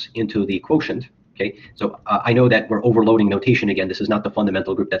X into the quotient. Okay, so I know that we're overloading notation again. This is not the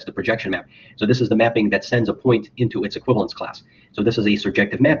fundamental group, that's the projection map. So this is the mapping that sends a point into its equivalence class. So this is a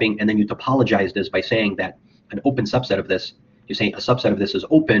surjective mapping, and then you topologize this by saying that an open subset of this, you say a subset of this is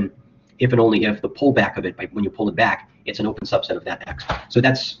open if and only if the pullback of it, when you pull it back, it's an open subset of that X. So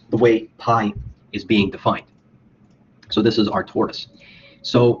that's the way pi is being defined. So this is our torus.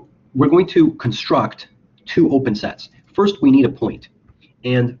 So we're going to construct 2 open sets. First, we need a point.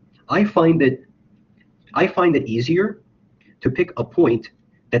 And I find it easier to pick a point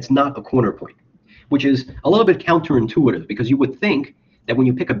that's not a corner point, which is a little bit counterintuitive, because you would think that when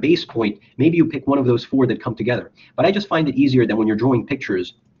you pick a base point, maybe you pick one of those 4 that come together. But I just find it easier that when you're drawing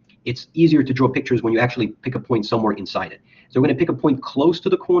pictures, it's easier to draw pictures when you actually pick a point somewhere inside it. So we're going to pick a point close to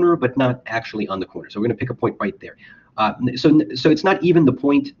the corner, but not actually on the corner. So we're going to pick a point right there. So it's not even the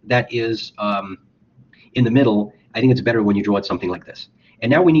point that is in the middle. I think it's better when you draw it something like this. And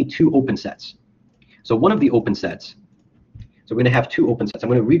now we need 2 open sets. So one of the open sets, so we're going to have 2 open sets.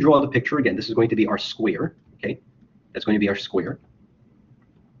 I'm going to redraw the picture again. This is going to be our square, okay? That's going to be our square.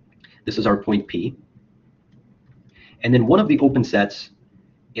 This is our point P. And then one of the open sets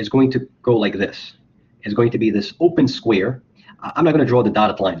is going to go like this. It's going to be this open square. I'm not going to draw the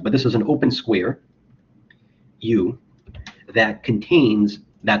dotted lines, but this is an open square, U, that contains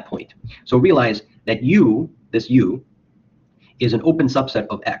that point. So realize that U, this U, is an open subset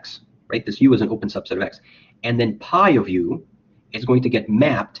of X, right? This U is an open subset of X. And then pi of U is going to get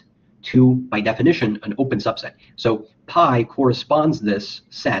mapped to, by definition, an open subset. So pi corresponds this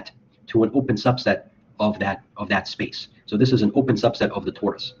set to an open subset of that space. So this is an open subset of the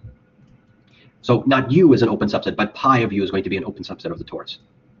torus. So not U is an open subset, but pi of U is going to be an open subset of the torus.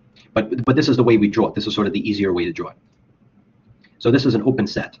 But this is the way we draw it. This is sort of the easier way to draw it. So this is an open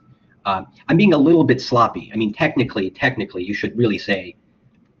set. I'm being a little bit sloppy. I mean, technically, you should really say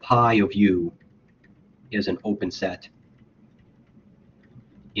pi of U is an open set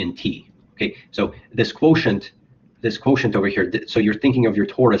in T. Okay, so this quotient over here, so you're thinking of your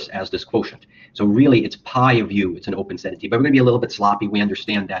torus as this quotient. So really, it's pi of U, it's an open set in T. But we're going to be a little bit sloppy. We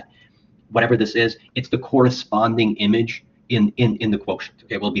understand that whatever this is, it's the corresponding image in the quotient.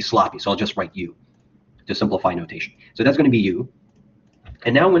 Okay, we'll be sloppy, so I'll just write U to simplify notation. So that's going to be U.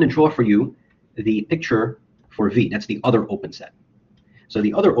 And now I'm going to draw for you the picture for V. That's the other open set. So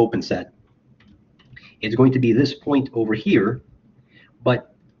the other open set is going to be this point over here,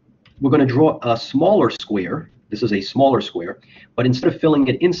 but we're going to draw a smaller square. This is a smaller square, but instead of filling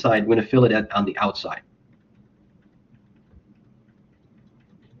it inside, we're going to fill it on the outside.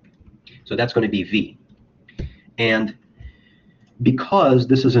 So that's going to be V. And because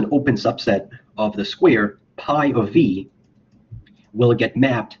this is an open subset of the square, pi of V will get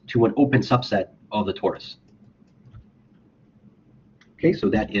mapped to an open subset of the torus. Okay, so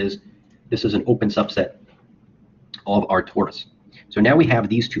this is an open subset of our torus. So now we have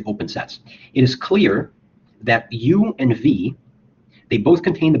these two open sets. It is clear that U and V, they both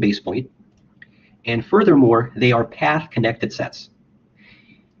contain the base point, and furthermore, they are path-connected sets.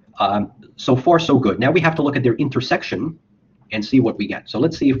 So far, so good. Now we have to look at their intersection and see what we get. So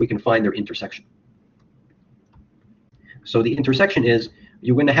let's see if we can find their intersection. So the intersection is,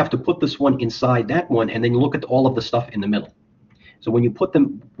 you're going to have to put this one inside that one, and then you look at all of the stuff in the middle. So when you put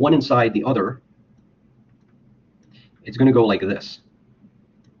them one inside the other, it's going to go like this.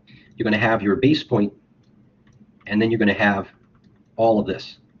 You're going to have your base point, and then you're going to have all of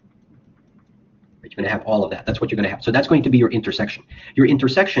this. You're going to have all of that. That's what you're going to have. So that's going to be your intersection. Your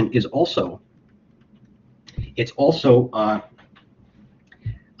intersection is also, it's also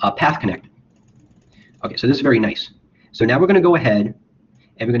path connected. Okay, so this is very nice. So now we're going to go ahead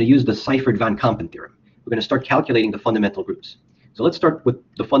and we're going to use the Seifert-Van Kampen theorem. We're going to start calculating the fundamental groups. So let's start with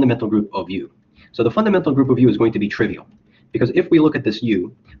the fundamental group of U. So the fundamental group of U is going to be trivial, because if we look at this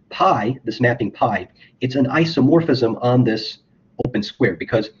U, pi, this mapping pi, it's an isomorphism on this open square,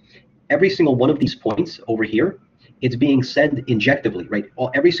 because every single one of these points over here, it's being said injectively, right?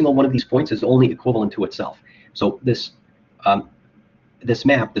 Every single one of these points is only equivalent to itself. So this this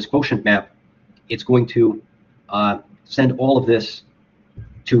map, this quotient map, it's going to send all of this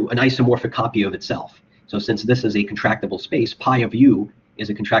to an isomorphic copy of itself. So since this is a contractible space, pi of U is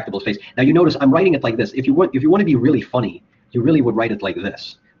a contractible space. Now you notice I'm writing it like this. If you want to be really funny, you really would write it like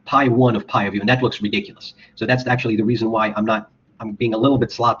this: pi 1 of pi of U, and that looks ridiculous. So that's actually the reason why I'm being a little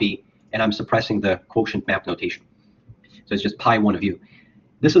bit sloppy and I'm suppressing the quotient map notation. So it's just pi 1 of U.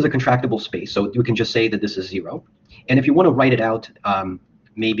 This is a contractible space, so you can just say that this is 0. And if you want to write it out,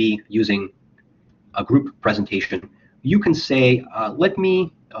 maybe using a group presentation, you can say, let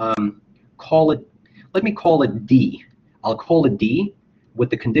me call it D. I'll call it D with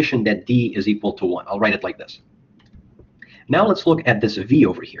the condition that D is equal to 1. I'll write it like this. Now let's look at this V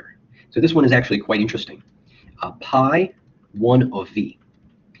over here. So this one is actually quite interesting. Pi 1 of V.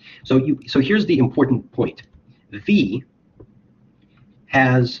 So here's the important point. V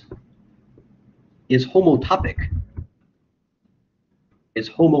is homotopic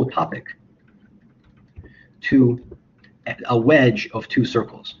to a wedge of two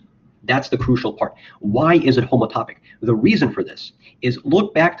circles. That's the crucial part. Why is it homotopic? The reason for this is,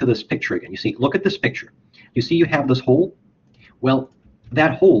 look back to this picture again. You see, look at this picture. You see you have this hole? Well,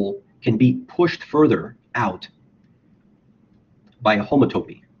 that hole can be pushed further out by a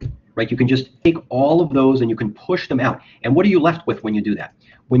homotopy, right? You can just take all of those and you can push them out. And what are you left with when you do that?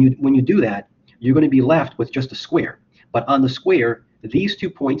 When you do that, you're going to be left with just a square. But on the square, these 2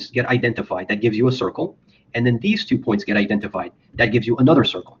 points get identified. That gives you a circle. And then these 2 points get identified. That gives you another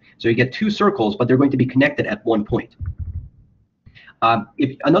circle. So you get 2 circles, but they're going to be connected at one point.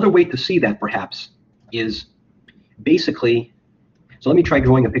 Another way to see that, perhaps, is basically, so let me try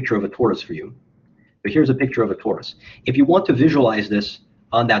drawing a picture of a torus for you. So here's a picture of a torus. If you want to visualize this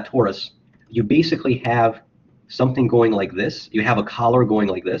on that torus, you basically have something going like this. You have a collar going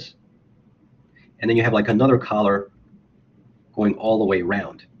like this. And then you have like another collar going all the way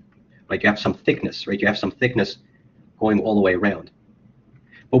around. Like you have some thickness, right? You have some thickness going all the way around.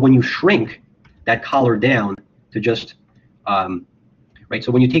 But when you shrink that collar down to just, right?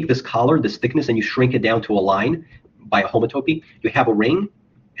 So when you take this collar, this thickness, and you shrink it down to a line by a homotopy, you have a ring,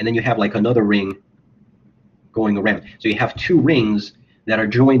 and then you have like another ring going around. So you have 2 rings that are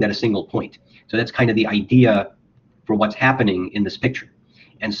joined at a single point. So that's kind of the idea for what's happening in this picture.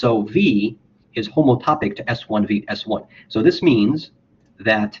 And so V is homotopic to S1 V S1. So this means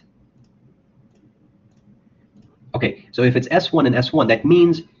that, okay, so if it's S1 and S1, that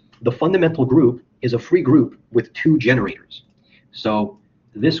means the fundamental group is a free group with 2 generators. So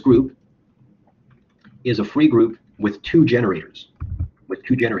this group is a free group with 2 generators.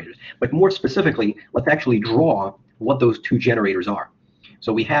 But more specifically, let's actually draw what those 2 generators are.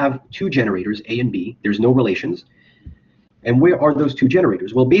 So we have 2 generators, A and B. There's no relations. And where are those 2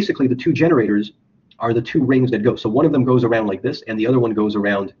 generators? Well, basically, the 2 generators are the 2 rings that go. So one of them goes around like this, and the other one goes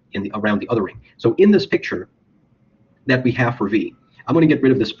around around the other ring. So in this picture that we have for V, I'm going to get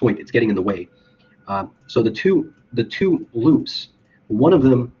rid of this point. It's getting in the way. So the two loops, one of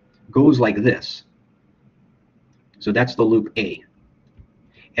them goes like this. So that's the loop A.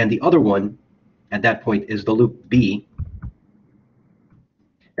 And the other one at that point is the loop B.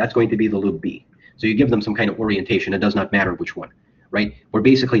 That's going to be the loop B. So you give them some kind of orientation. It does not matter which one, right? We're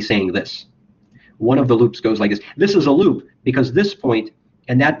basically saying this. One of the loops goes like this. This is a loop because this point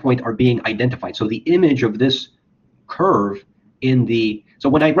and that point are being identified. So the image of this curve in the, so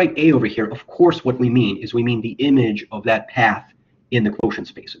when I write A over here, of course what we mean is we mean the image of that path in the quotient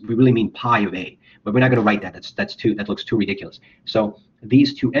space. We really mean pi of A, but we're not going to write that. That looks too ridiculous. So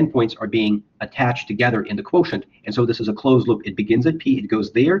these two endpoints are being attached together in the quotient, and so this is a closed loop. It begins at P, it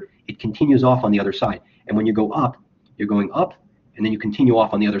goes there, it continues off on the other side. And when you go up, you're going up, and then you continue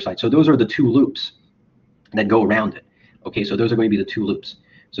off on the other side. So those are the two loops that go around it. Okay, so those are going to be the two loops.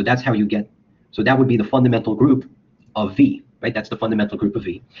 So that's how you get, so that would be the fundamental group of V, right? That's the fundamental group of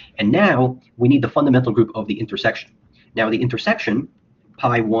V. And now we need the fundamental group of the intersection. Now the intersection,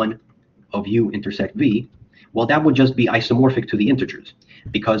 pi 1 of U intersect V, well, that would just be isomorphic to the integers.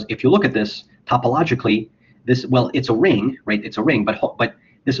 Because if you look at this topologically, this, well, it's a ring, right? It's a ring, but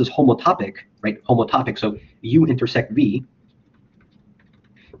this is homotopic, right? Homotopic. So U intersect V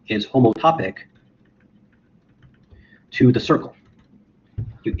is homotopic to the circle.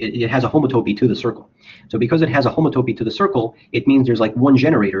 It has a homotopy to the circle. So because it has a homotopy to the circle, it means there's like one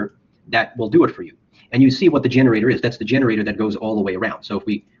generator that will do it for you. And you see what the generator is. That's the generator that goes all the way around. So if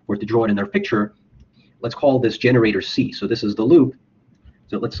we were to draw it in our picture, let's call this generator C. So this is the loop.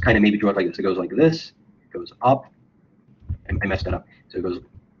 So let's kind of maybe draw it like this. It goes like this, it goes up. I messed that up. So it goes,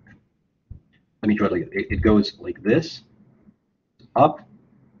 let me draw it like this. It goes like this, up,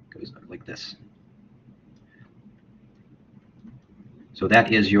 goes like this. So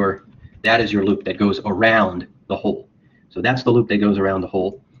that is your loop that goes around the hole. So that's the loop that goes around the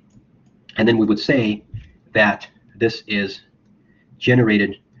hole. And then we would say that this is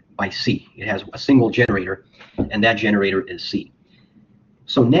generated by C. It has a single generator, and that generator is C.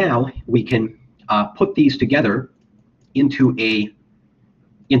 So now we can put these together into a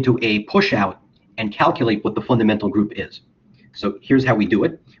push out and calculate what the fundamental group is. So here's how we do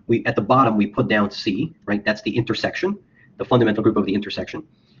it. At the bottom we put down C, right? That's the intersection, the fundamental group of the intersection.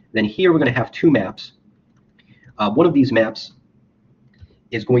 Then here we're going to have two maps. One of these maps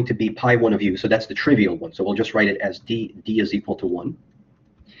is going to be pi 1 of U, so that's the trivial one. So we'll just write it as D is equal to 1.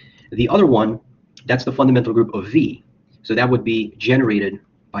 The other one, that's the fundamental group of V. So that would be generated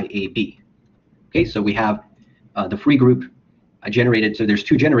by AB. Okay, so we have the free group generated. So there's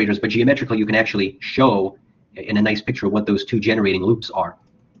two generators, but geometrically you can actually show in a nice picture what those two generating loops are.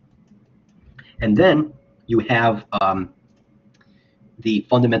 And then you have the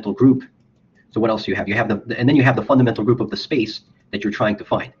fundamental group. So what else do you have? You have and then you have the fundamental group of the space that you're trying to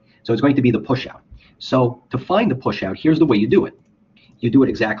find. So it's going to be the push out. So to find the push out, here's the way you do it. You do it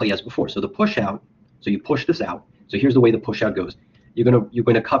exactly as before. So the push out, so you push this out. So here's the way the push out goes. You're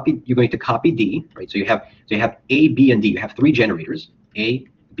going to copy D, right? So you have A, B, and D. You have three generators, A,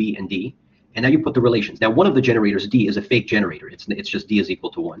 B, and D. And now you put the relations. Now one of the generators, D, is a fake generator. It's just D is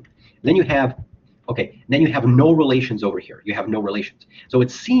equal to 1. And then you have, okay, then you have no relations over here. You have no relations. So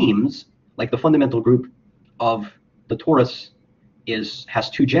it seems like the fundamental group of the torus has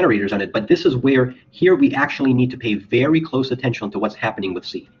two generators on it, but this is where here we actually need to pay very close attention to what's happening with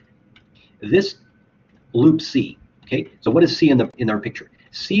C. This loop C, okay, so what is C in our picture?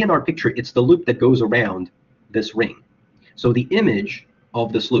 C in our picture, it's the loop that goes around this ring. So the image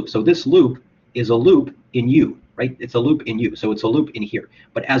of this loop, so this loop is a loop in U, right? It's a loop in U, so it's a loop in here.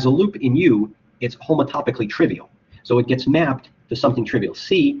 But as a loop in U, it's homotopically trivial. So it gets mapped to something trivial.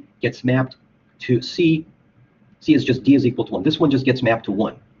 C gets mapped to C. C is just D is equal to 1. This one just gets mapped to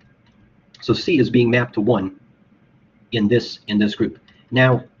 1. So C is being mapped to 1 in this group.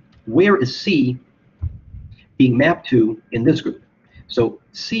 Now, where is C being mapped to in this group? So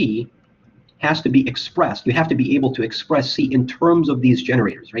C has to be expressed. You have to be able to express C in terms of these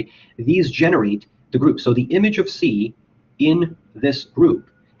generators, right? These generate the group. So the image of C in this group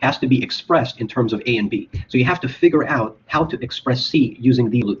has to be expressed in terms of A and B. So you have to figure out how to express C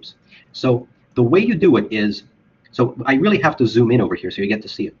using these loops. So the way you do it is, so I really have to zoom in over here so you get to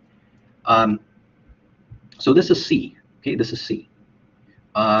see it. So this is C, okay, this is C.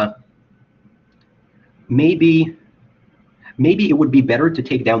 Maybe it would be better to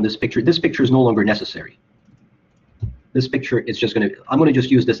take down this picture. This picture is no longer necessary. This picture is just I'm gonna just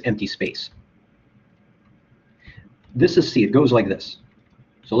use this empty space. This is C, it goes like this.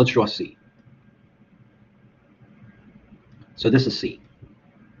 So let's draw C. So this is C.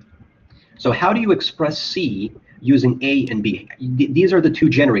 So how do you express C using A and B? These are the two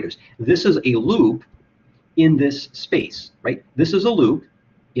generators. This is a loop in this space, right? This is a loop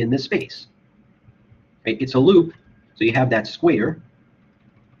in this space. Right? It's a loop, so you have that square.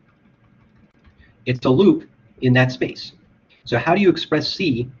 It's a loop in that space. So how do you express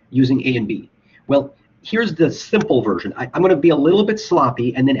C using A and B? Well, here's the simple version. I'm going to be a little bit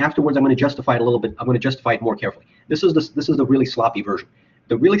sloppy, and then afterwards I'm going to justify it a little bit. I'm going to justify it more carefully. This is the really sloppy version.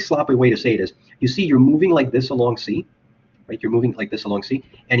 The really sloppy way to say it is, you see you're moving like this along C, right? You're moving like this along C,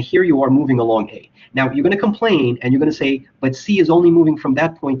 and here you are moving along A. Now you're going to complain, and you're going to say, but C is only moving from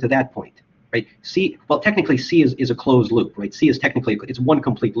that point to that point, right? C, well, technically C is a closed loop, right? C is technically, it's one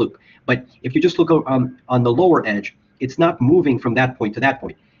complete loop. But if you just look on the lower edge, it's not moving from that point to that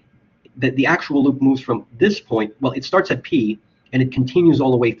point. The actual loop moves from this point, well, it starts at P, and it continues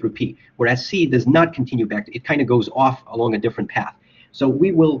all the way through P, whereas C does not continue back. It kind of goes off along a different path. So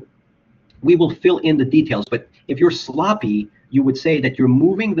we will fill in the details, but if you're sloppy, you would say that you're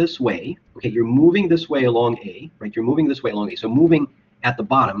moving this way, okay, you're moving this way along A, right, you're moving this way along A, so moving at the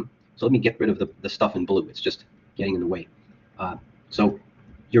bottom. So let me get rid of the stuff in blue, it's just getting in the way. So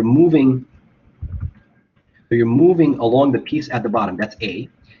you're moving along the piece at the bottom, that's A,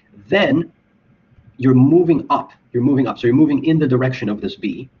 then you're moving up, so you're moving in the direction of this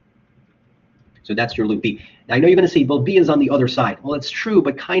B. So that's your loop B. Now I know you're going to say, well, B is on the other side. Well, it's true,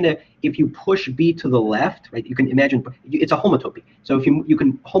 but kind of if you push B to the left, right? You can imagine it's a homotopy. So if you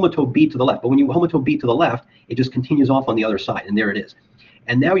can homotope B to the left, but when you homotope B to the left, it just continues off on the other side, and there it is.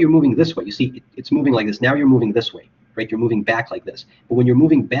 And now you're moving this way. You see, it's moving like this. Now you're moving this way, right? You're moving back like this. But when you're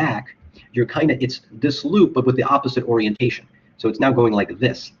moving back, you're it's this loop, but with the opposite orientation. So it's now going like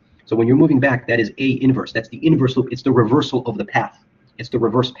this. So when you're moving back, that is A inverse. That's the inverse loop. It's the reversal of the path. It's the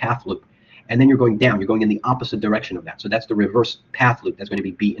reverse path loop. And then you're going down. You're going in the opposite direction of that. So that's the reverse path loop. That's going to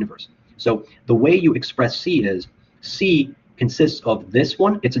be B inverse. So the way you express C is C consists of this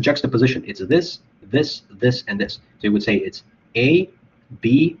one. It's a juxtaposition. It's this, this, this, and this. So you would say it's A,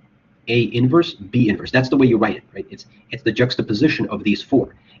 B, A inverse, B inverse. That's the way you write it, right? It's the juxtaposition of these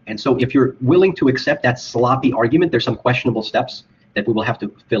four. And so if you're willing to accept that sloppy argument, there's some questionable steps that we will have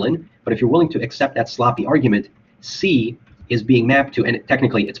to fill in. But if you're willing to accept that sloppy argument, C is being mapped to, and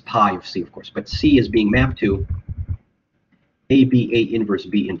technically it's pi of C, of course, but C is being mapped to A, B, A inverse,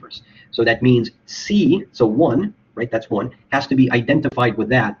 B inverse. So that means C, so 1, right, that's 1, has to be identified with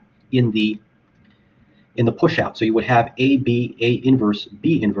that in the push out. So you would have A, B, A inverse,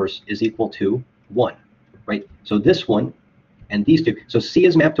 B inverse is equal to 1, right? So this one and these two. So C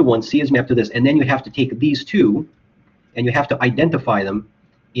is mapped to 1, C is mapped to this, and then you have to take these two and you have to identify them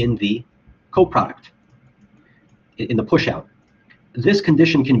in the coproduct, in the push out. This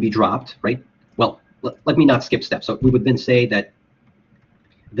condition can be dropped, right? Well, let me not skip steps. So we would then say that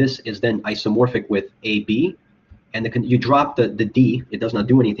this is then isomorphic with AB, and you drop the D, it does not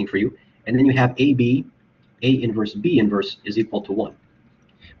do anything for you, and then you have AB, A inverse, B inverse is equal to 1.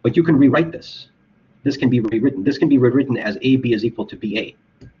 But you can rewrite this. This can be rewritten. This can be rewritten as AB is equal to BA,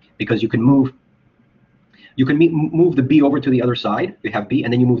 because you can move the B over to the other side, you have B,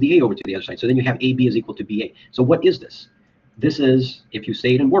 and then you move the A over to the other side. So then you have AB is equal to BA. So what is this? This is, if you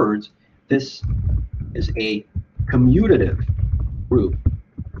say it in words, this is a commutative group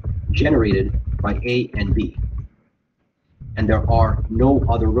generated by A and B. And there are no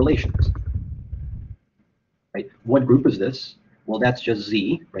other relations. Right? What group is this? Well, that's just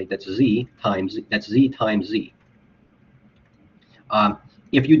Z, right? That's Z times Z.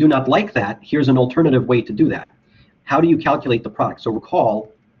 If you do not like that, here's an alternative way to do that. How do you calculate the product? So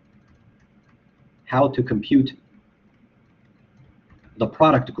recall how to compute the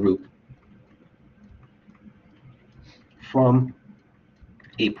product group from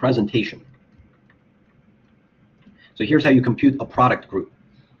a presentation. So here's how you compute a product group.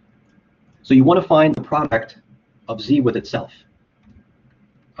 So you want to find the product of Z with itself.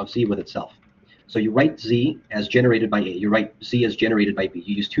 So you write Z as generated by A, you write Z as generated by B.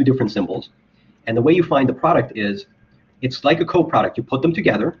 You use two different symbols. And the way you find the product is, it's like a coproduct. You put them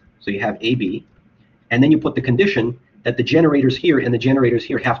together, so you have AB, and then you put the condition that the generators here and the generators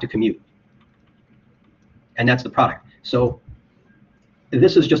here have to commute. And that's the product. So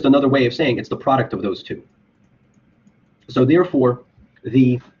this is just another way of saying it's the product of those two. So therefore,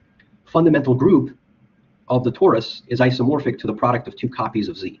 the fundamental group of the torus is isomorphic to the product of two copies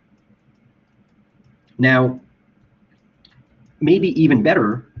of Z. Now, maybe even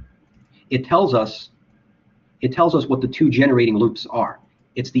better, it tells us what the two generating loops are.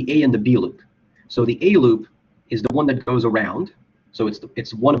 It's the A and the B loop. So the A loop is the one that goes around, so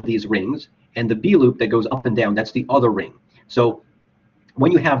it's one of these rings, and the B loop that goes up and down, that's the other ring. So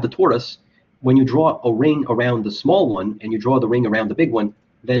when you have the torus, when you draw a ring around the small one and you draw the ring around the big one,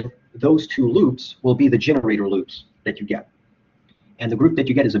 then those two loops will be the generator loops that you get. And the group that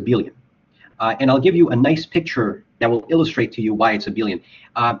you get is abelian. And I'll give you a nice picture that will illustrate to you why it's abelian.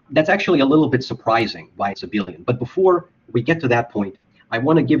 That's actually a little bit surprising why it's abelian. But before we get to that point, I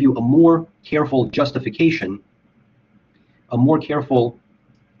want to give you a more careful justification, a more careful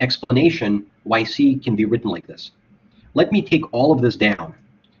explanation why C can be written like this. Let me take all of this down,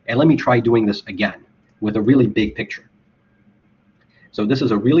 and let me try doing this again with a really big picture. So this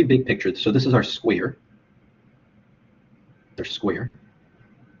is a really big picture. So this is our square. Their square.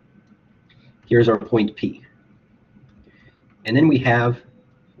 Here's our point P. And then we have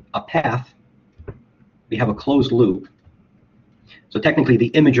a path. We have a closed loop. So technically the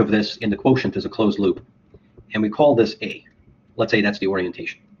image of this in the quotient is a closed loop. And we call this A. Let's say that's the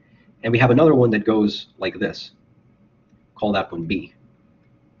orientation. And we have another one that goes like this. Call that one B.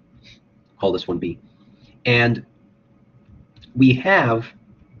 Call this one B. And we have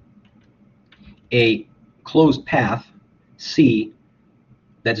a closed path, C,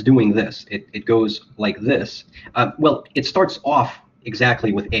 that's doing this. It goes like this. Well, it starts off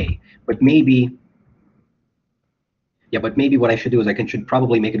exactly with A, but maybe, yeah, but maybe what I should do is I should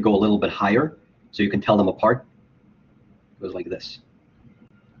probably make it go a little bit higher so you can tell them apart. It goes like this.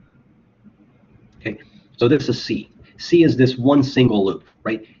 Okay, so this is C. C is this one single loop,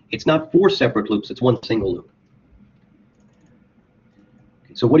 right? It's not 4 separate loops, it's one single loop.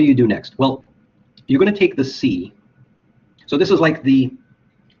 Okay, so what do you do next? Well, you're going to take the C. So this is like the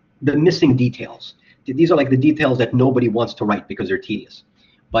missing details. These are like the details that nobody wants to write because they're tedious.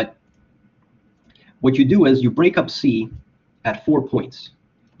 But what you do is you break up C at 4 points.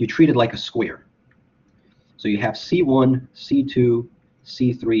 You treat it like a square. So you have C1, C2,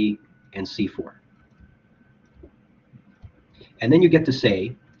 C3, and C4. And then you get to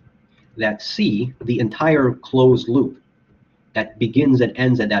say that C, the entire closed loop that begins and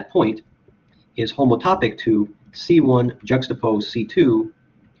ends at that point, is homotopic to C1 juxtapose C2,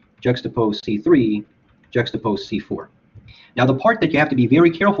 juxtapose C3, juxtapose C4. Now the part that you have to be very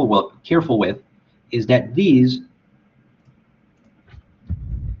careful with is that these,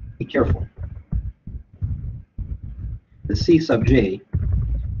 be careful, the C sub j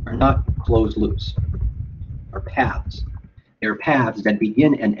are not closed loops, are paths. They're paths that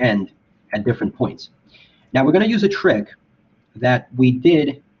begin and end at different points. Now we're going to use a trick that we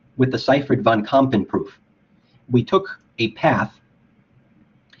did with the Seifert-von Kampen proof. We took a path.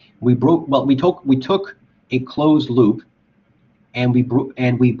 We took a closed loop, and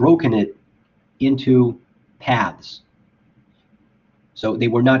we broken it into paths. So they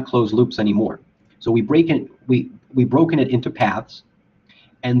were not closed loops anymore. So we broken it into paths,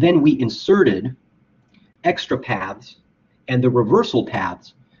 and then we inserted extra paths and the reversal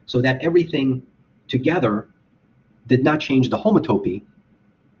paths so that everything together did not change the homotopy.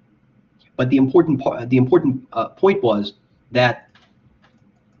 But the important point was that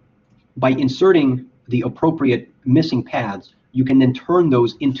by inserting the appropriate missing paths, you can then turn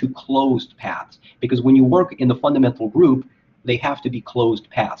those into closed paths. Because when you work in the fundamental group, they have to be closed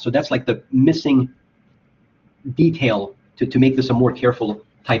paths. So that's like the missing detail to make this a more careful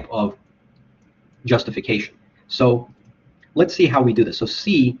type of justification. So let's see how we do this. So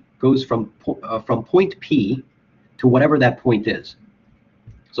C goes from point P to whatever that point is.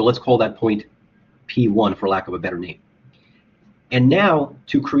 So let's call that point P1 for lack of a better name. And now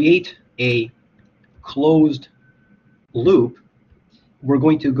to create a closed loop, we're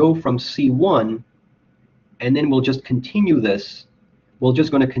going to go from C1, and then we'll just continue this. We're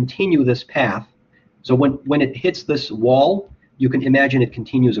just going to continue this path. So when it hits this wall, you can imagine it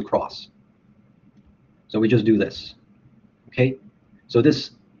continues across. So we just do this. Okay? So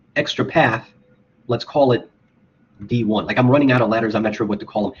this extra path, let's call it D1. Like I'm running out of letters, I'm not sure what to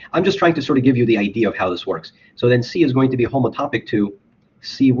call them. I'm just trying to sort of give you the idea of how this works. So then C is going to be homotopic to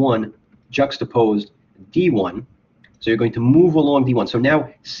C1 juxtaposed D1. So you're going to move along D1. So now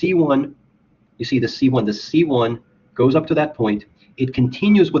C1, you see the C1 goes up to that point. It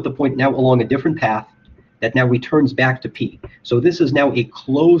continues with the point now along a different path that now returns back to P. So this is now a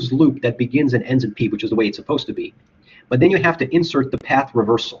closed loop that begins and ends in P, which is the way it's supposed to be. But then you have to insert the path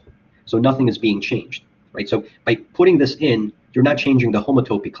reversal. So nothing is being changed, right? So by putting this in, you're not changing the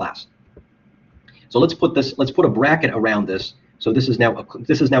homotopy class. So let's put a bracket around this. So this is now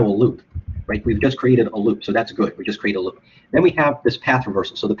a loop, right? We've just created a loop, so that's good. We just create a loop. Then we have this path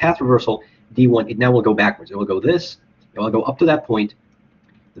reversal. So the path reversal, D1, it now will go backwards. It will go this, it will go up to that point.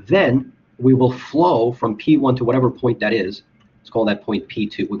 Then we will flow from P1 to whatever point that is. Let's call that point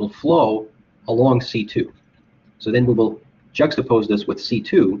P2. We will flow along C2. So then we will juxtapose this with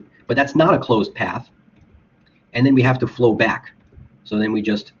C2, but that's not a closed path. And then we have to flow back. So then we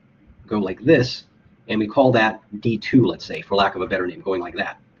just go like this, and we call that D2, let's say, for lack of a better name, going like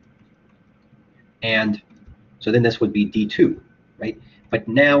that. And so then this would be D2, right? But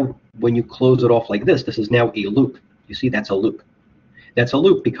now when you close it off like this is now a loop. You see, that's a loop. That's a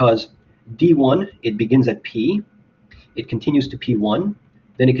loop because D1, it begins at P, it continues to P1,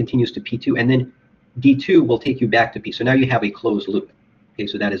 then it continues to P2, and then D2 will take you back to P. So now you have a closed loop. Okay,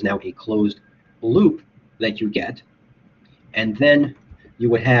 so that is now a closed loop that you get. And then you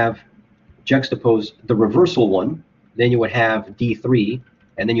would have juxtapose the reversal one, then you would have D3,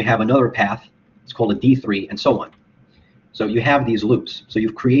 and then you have another path, it's called a D3, and so on. So you have these loops. So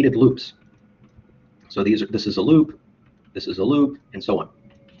you've created loops. So this is a loop, this is a loop, and so on.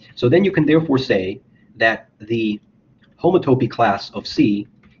 So then you can therefore say that the homotopy class of C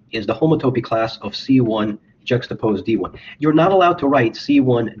is the homotopy class of C1 juxtapose D1. You're not allowed to write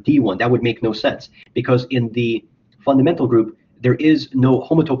C1 D1. That would make no sense, because in the fundamental group, there is no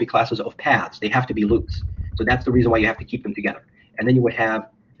homotopy classes of paths. They have to be loops. So that's the reason why you have to keep them together. And then you would have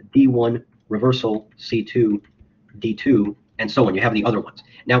D1 reversal, C2, D2, and so on. You have the other ones.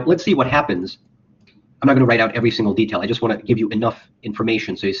 Now let's see what happens. I'm not going to write out every single detail. I just want to give you enough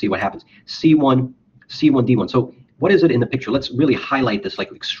information so you see what happens. C1, C1, D1. So what is it in the picture? Let's really highlight this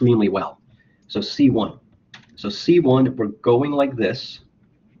like extremely well. So C1. So C1, we're going like this.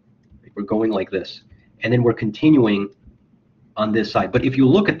 We're going like this. And then we're continuing on this side. But if you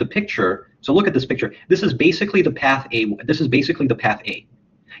look at the picture, so look at this picture. This is basically the path A. This is basically the path A.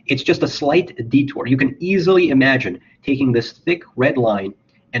 It's just a slight detour. You can easily imagine taking this thick red line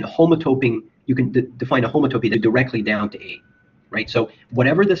and homotoping. You can define a homotopy that directly down to A, right? So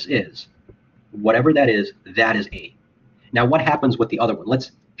whatever this is, whatever that is A. Now what happens with the other one?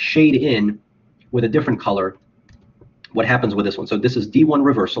 Let's shade in with a different color what happens with this one. So this is D1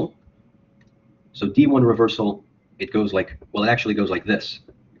 reversal. So D1 reversal, it goes like, well, it actually goes like this.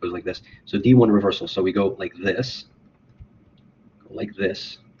 It goes like this. So D1 reversal. So we go like this, like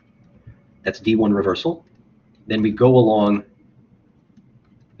this. That's D1 reversal. Then we go along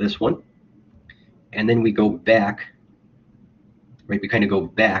this one. And then we go back, right? We kind of go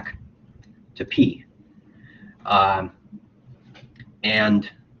back to P. And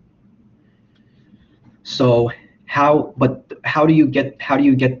so how do you get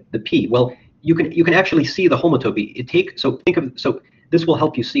the P? Well, you can actually see the homotopy. So this will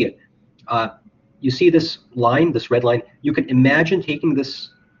help you see it. You see this line, this red line. You can imagine taking this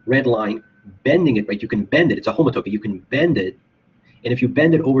red line, bending it, right? You can bend it. It's a homotopy. You can bend it. And if you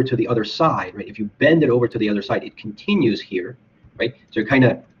bend it over to the other side, right? If you bend it over to the other side, it continues here, right? So you're kind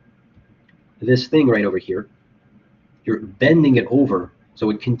of this thing right over here. You're bending it over, so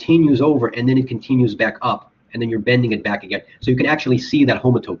it continues over, and then it continues back up, and then you're bending it back again. So you can actually see that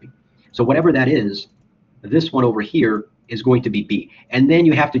homotopy. So whatever that is, this one over here is going to be B. And then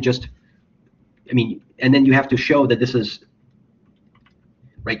you have to just, and then you have to show that this is,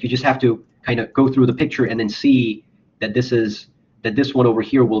 right? You just have to kind of go through the picture and then see that this one over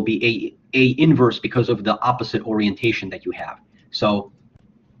here will be A inverse because of the opposite orientation that you have. So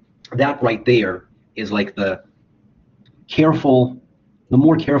that right there is like the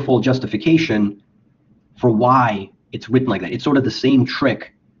more careful justification for why it's written like that. It's sort of the same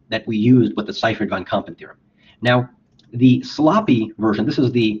trick that we used with the Seifert-Van Kampen theorem. Now, the sloppy version, this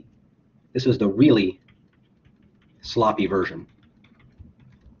is the really sloppy version,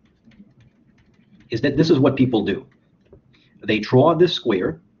 is that this is what people do. They draw this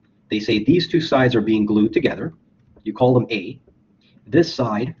square. They say these two sides are being glued together. You call them A. This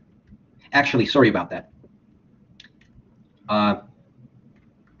side, actually, sorry about that.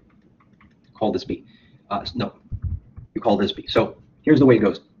 Call this B. No, you call this B. So here's the way it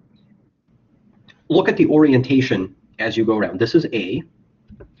goes. Look at the orientation as you go around. This is A.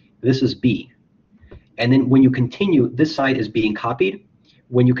 This is B. And then when you continue, this side is being copied.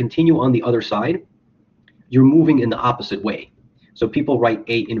 When you continue on the other side, you're moving in the opposite way. So people write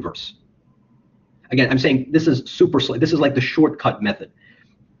A inverse. Again, I'm saying this is this is like the shortcut method.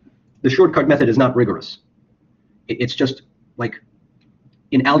 The shortcut method is not rigorous. It's just like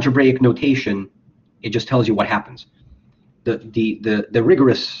in algebraic notation, it just tells you what happens. The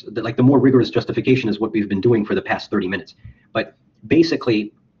rigorous, the more rigorous justification is what we've been doing for the past 30 minutes. But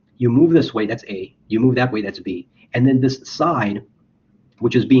basically, you move this way, that's A. You move that way, that's B. And then this side,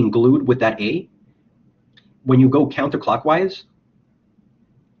 which is being glued with that A, when you go counterclockwise,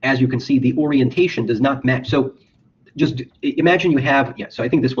 as you can see, the orientation does not match. So just imagine you have, so I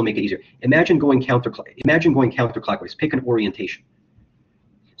think this will make it easier. Imagine going counterclockwise. Pick an orientation.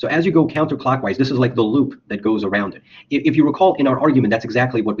 So as you go counterclockwise, this is like the loop that goes around it. If you recall in our argument, that's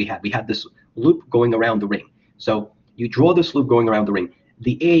exactly what we had. We had this loop going around the ring. So you draw this loop going around the ring.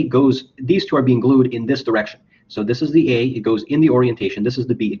 The A goes, these two are being glued in this direction. So this is the A, it goes in the orientation. This is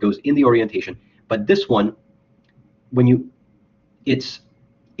the B, it goes in the orientation. But this one, when you, it's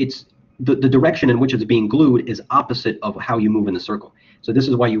the direction in which it's being glued is opposite of how you move in the circle. So this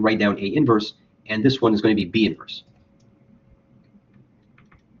is why you write down A inverse, and this one is going to be B inverse.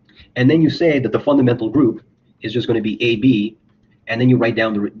 And then you say that the fundamental group is just going to be AB, and then you write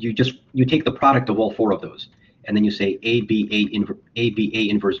down you take the product of all four of those. and then you say A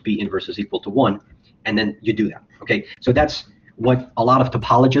inverse B inverse is equal to 1, and then you do that. Okay, so that's what a lot of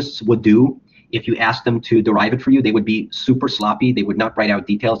topologists would do. If you ask them to derive it for you, they would be super sloppy. They would not write out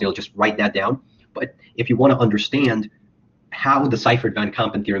details. They'll just write that down. But if you want to understand how the Seifert-Van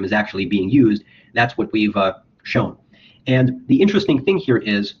Kampen theorem is actually being used, that's what we've shown. And the interesting thing here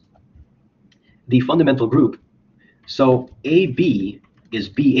is the fundamental group. So AB is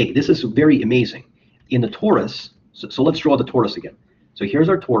BA. This is very amazing. In the torus, so let's draw the torus again. So here's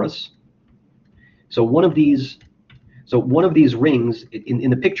our torus. So one of these rings in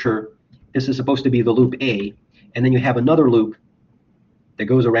the picture, this is supposed to be the loop A, and then you have another loop that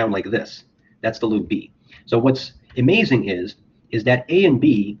goes around like this. That's the loop B. So what's amazing is that A and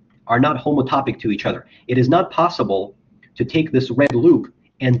B are not homotopic to each other. It is not possible to take this red loop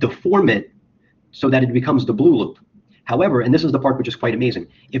and deform it so that it becomes the blue loop. However, and this is the part which is quite amazing,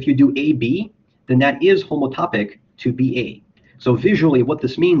 if you do AB, then that is homotopic to BA. So visually what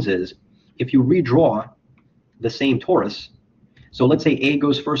this means is, if you redraw the same torus, so let's say A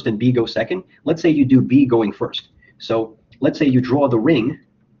goes first and B goes second, let's say you do B going first. So let's say you draw the ring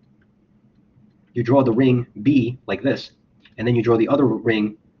B like this, and then you draw the other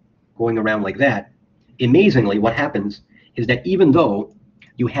ring going around like that. Amazingly, what happens is that even though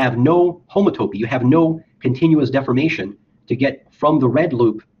you have no homotopy, you have no continuous deformation to get from the red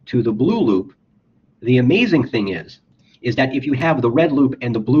loop to the blue loop, the amazing thing is that if you have the red loop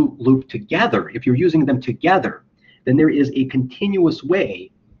and the blue loop together, if you're using them together, then there is a continuous way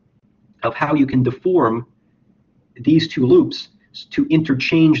of how you can deform these two loops to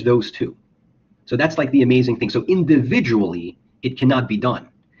interchange those two. So that's like the amazing thing. So individually, it cannot be done.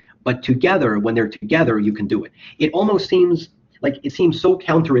 But together, when they're together, you can do it. It almost seems like it seems so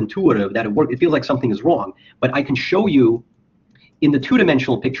counterintuitive that it feels like something is wrong. But I can show you in the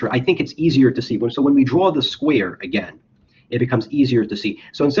two-dimensional picture, I think it's easier to see. So when we draw the square again, it becomes easier to see.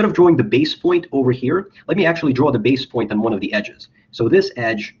 So instead of drawing the base point over here, let me actually draw the base point on one of the edges. So this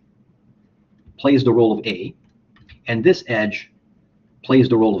edge plays the role of A, and this edge plays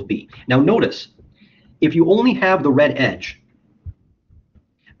the role of B. Now notice, if you only have the red edge,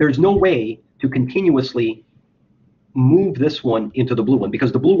 there's no way to continuously move this one into the blue one,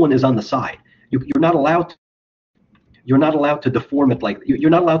 because the blue one is on the side. You're not allowed to deform it like, you're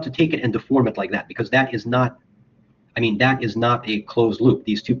not allowed to take it and deform it like that, because that is not, that is not a closed loop.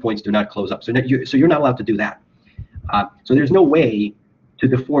 These 2 points do not close up. So you're not allowed to do that. So there's no way to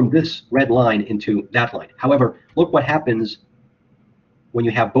deform this red line into that line. However, look what happens when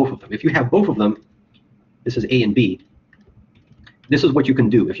you have both of them. If you have both of them, this is A and B, this is what you can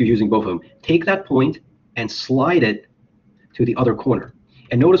do if you're using both of them. Take that point and slide it to the other corner.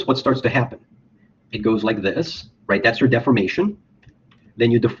 And notice what starts to happen. It goes like this, right? That's your deformation.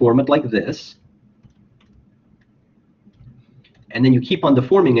 Then you deform it like this. And then you keep on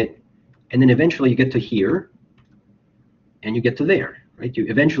deforming it, and then eventually you get to here, and you get to there, right? You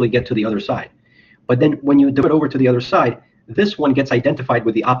eventually get to the other side. But then when you do it over to the other side, this one gets identified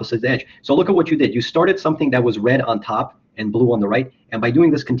with the opposite edge. So look at what you did. You started something that was red on top and blue on the right, and by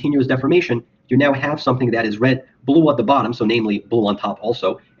doing this continuous deformation, you now have something that is red, blue at the bottom, so namely blue on top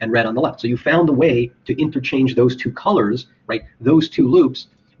also, and red on the left. So you found a way to interchange those two colors, right, those two loops,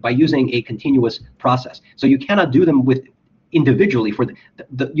 by using a continuous process. So you cannot do them with individually.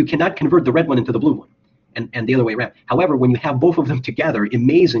 You cannot convert the red one into the blue one, and the other way around. However, when you have both of them together,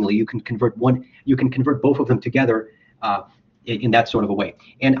 amazingly, you can convert both of them together in that sort of a way.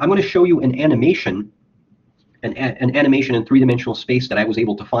 And I'm going to show you an animation. An animation in three-dimensional space that I was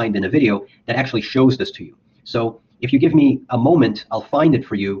able to find in a video that actually shows this to you. So if you give me a moment, I'll find it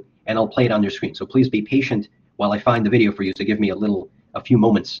for you and I'll play it on your screen. So please be patient while I find the video for you. So give me a few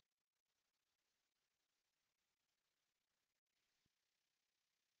moments.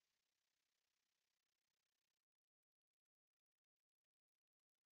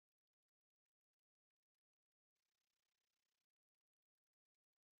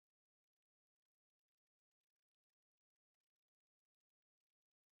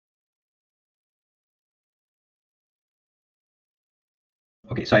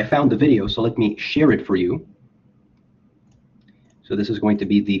 Okay, so I found the video, so let me share it for you. So this is going to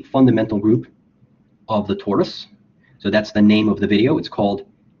be the fundamental group of the torus. So that's the name of the video. It's called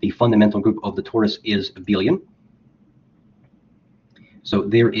The Fundamental Group of the Torus is Abelian. So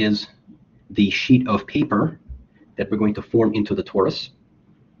there is the sheet of paper that we're going to form into the torus.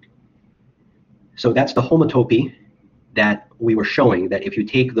 So that's the homotopy that we were showing, that if you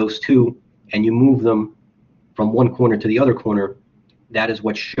take those two and you move them from one corner to the other corner, that is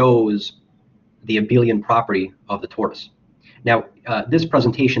what shows the abelian property of the torus. Now, this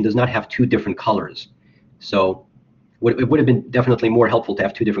presentation does not have two different colors. So it would have been definitely more helpful to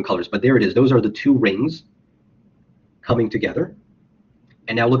have two different colors, but there it is. Those are the two rings coming together.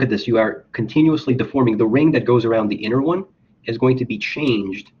 And now look at this. You are continuously deforming. The ring that goes around the inner one is going to be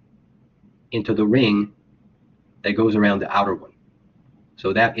changed into the ring that goes around the outer one.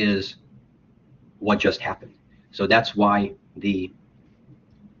 So that is what just happened. So that's why the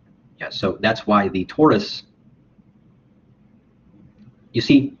torus, you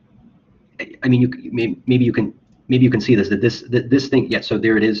see, I mean, maybe you can see this, that this thing, yeah, so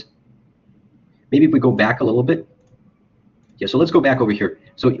there it is. Maybe if we go back a little bit. Yeah, so let's go back over here.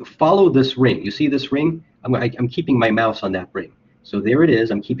 So follow this ring. You see this ring? I'm keeping my mouse on that ring. So there it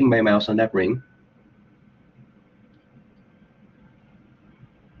is. I'm keeping my mouse on that ring.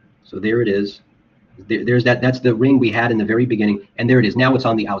 So there it is. There's that. That's the ring we had in the very beginning, and there it is. Now it's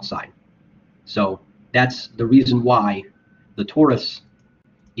on the outside. So that's the reason why the torus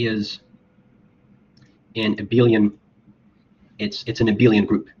is in abelian. It's an abelian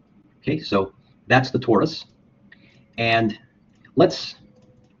group. Okay, so that's the torus, and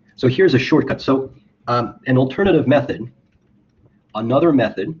so here's a shortcut. So an alternative method, another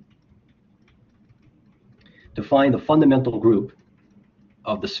method to find the fundamental group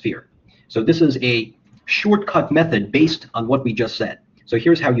of the sphere. So this is a shortcut method based on what we just said. So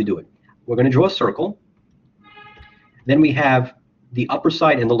here's how you do it. We're going to draw a circle. Then we have the upper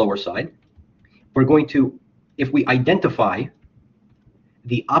side and the lower side. We're going to, if we identify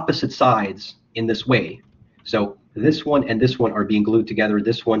the opposite sides in this way, so this one and this one are being glued together,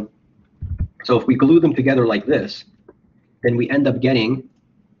 this one. So if we glue them together like this, then we end up getting,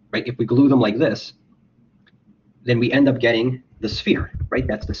 right, if we glue them like this, then we end up getting the sphere, right?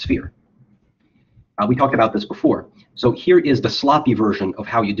 That's the sphere. We talked about this before. So here is the sloppy version of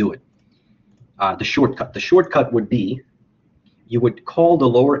how you do it. The shortcut. The shortcut would be, you would call the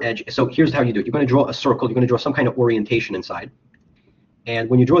lower edge. So here's how you do it. You're going to draw a circle. You're going to draw some kind of orientation inside.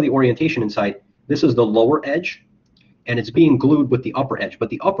 And when you draw the orientation inside, this is the lower edge, and it's being glued with the upper edge. But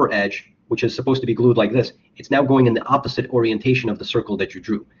the upper edge, which is supposed to be glued like this, it's now going in the opposite orientation of the circle that you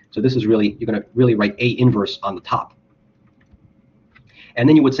drew. So this is really, you're going to really write A inverse on the top. And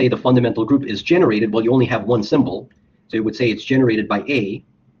then you would say the fundamental group is generated. Well, you only have one symbol, so you would say it's generated by A,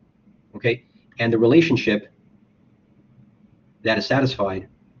 okay? And the relationship that is satisfied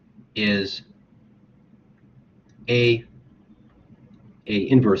is A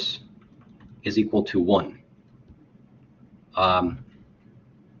inverse is equal to 1.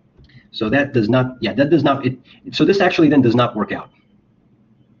 So that does not, yeah, that does not, so this actually then does not work out.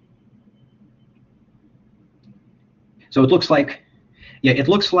 So it looks like, yeah, it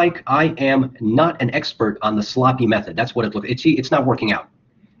looks like I am not an expert on the sloppy method. That's what it looks, it's not working out.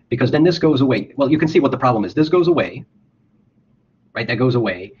 Because then this goes away. Well, you can see what the problem is. This goes away, right? That goes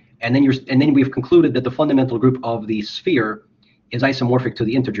away. And then we've concluded that the fundamental group of the sphere is isomorphic to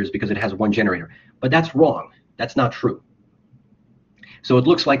the integers because it has one generator. But that's wrong. That's not true. So it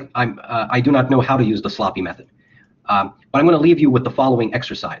looks like I do not know how to use the sloppy method. But I'm going to leave you with the following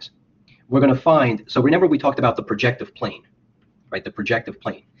exercise. We're going to find, so remember we talked about the projective plane, right? The projective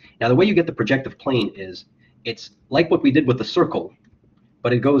plane. Now the way you get the projective plane is, it's like what we did with the circle,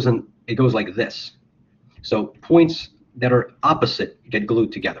 but it goes like this. So points that are opposite get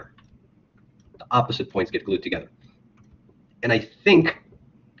glued together. The opposite points get glued together. And I think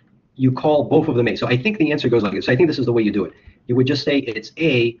you call both of them A. So I think the answer goes like this. So I think this is the way you do it. You would just say it's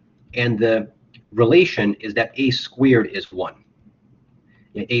A, and the relation is that A squared is 1.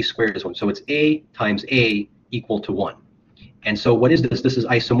 Yeah, A squared is 1. So it's A times A equal to 1. And so what is this? This is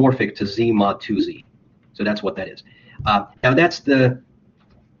isomorphic to Z mod 2Z. So that's what that is. Now that's the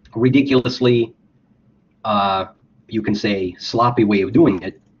ridiculously, you can say, sloppy way of doing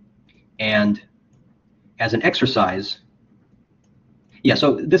it. And as an exercise, yeah,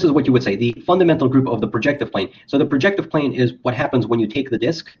 so this is what you would say, the fundamental group of the projective plane. So the projective plane is what happens when you take the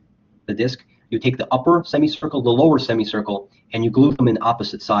disk, you take the upper semicircle, the lower semicircle, and you glue them in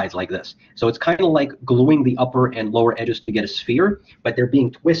opposite sides like this. So it's kind of like gluing the upper and lower edges to get a sphere, but they're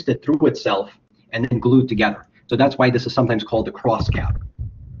being twisted through itself and then glued together. So that's why this is sometimes called the cross cap.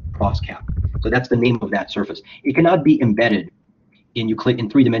 So that's the name of that surface. It cannot be embedded in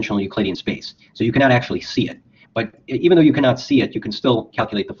three-dimensional Euclidean space. So you cannot actually see it. But even though you cannot see it, you can still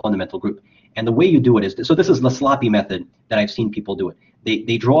calculate the fundamental group. And the way you do it is, so this is the sloppy method that I've seen people do it.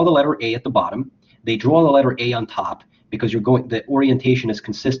 They draw the letter A at the bottom. They draw the letter A on top because the orientation is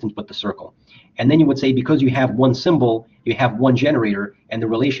consistent with the circle. And then you would say, because you have one symbol, you have one generator, and the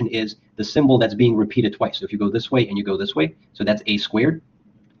relation is the symbol that's being repeated twice. So if you go this way and you go this way, so that's A squared.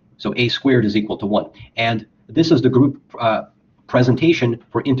 So A squared is equal to 1. And this is the group presentation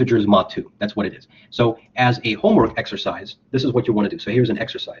for integers mod 2. That's what it is. So as a homework exercise, this is what you want to do. So here's an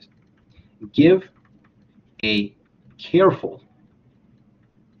exercise. Give a careful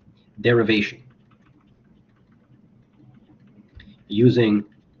derivation using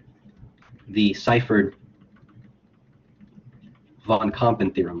the ciphered von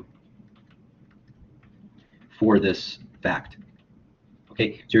Kampen theorem for this fact.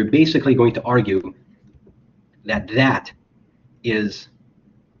 Okay, so you're basically going to argue that that is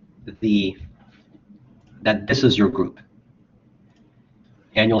that this is your group,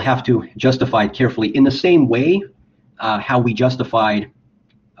 and you'll have to justify it carefully in the same way how we justified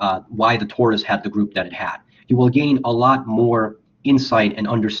why the torus had the group that it had. You will gain a lot more insight and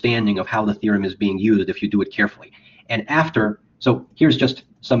understanding of how the theorem is being used if you do it carefully. And after, so here's just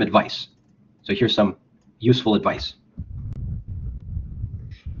some advice. So here's some useful advice.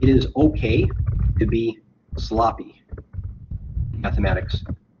 It is okay to be sloppy in mathematics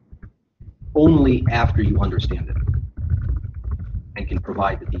only after you understand it and can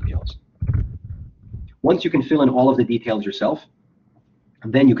provide the details. Once you can fill in all of the details yourself,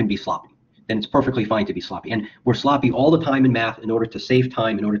 then you can be sloppy. Then it's perfectly fine to be sloppy. And we're sloppy all the time in math in order to save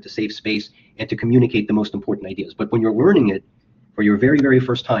time, in order to save space, and to communicate the most important ideas. But when you're learning it for your very, very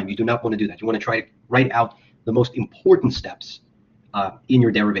first time, you do not want to do that. You want to try to write out the most important steps in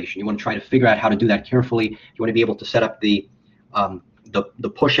your derivation. You want to try to figure out how to do that carefully. You want to be able to set up the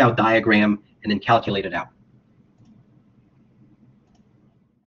push-out diagram and then calculate it out.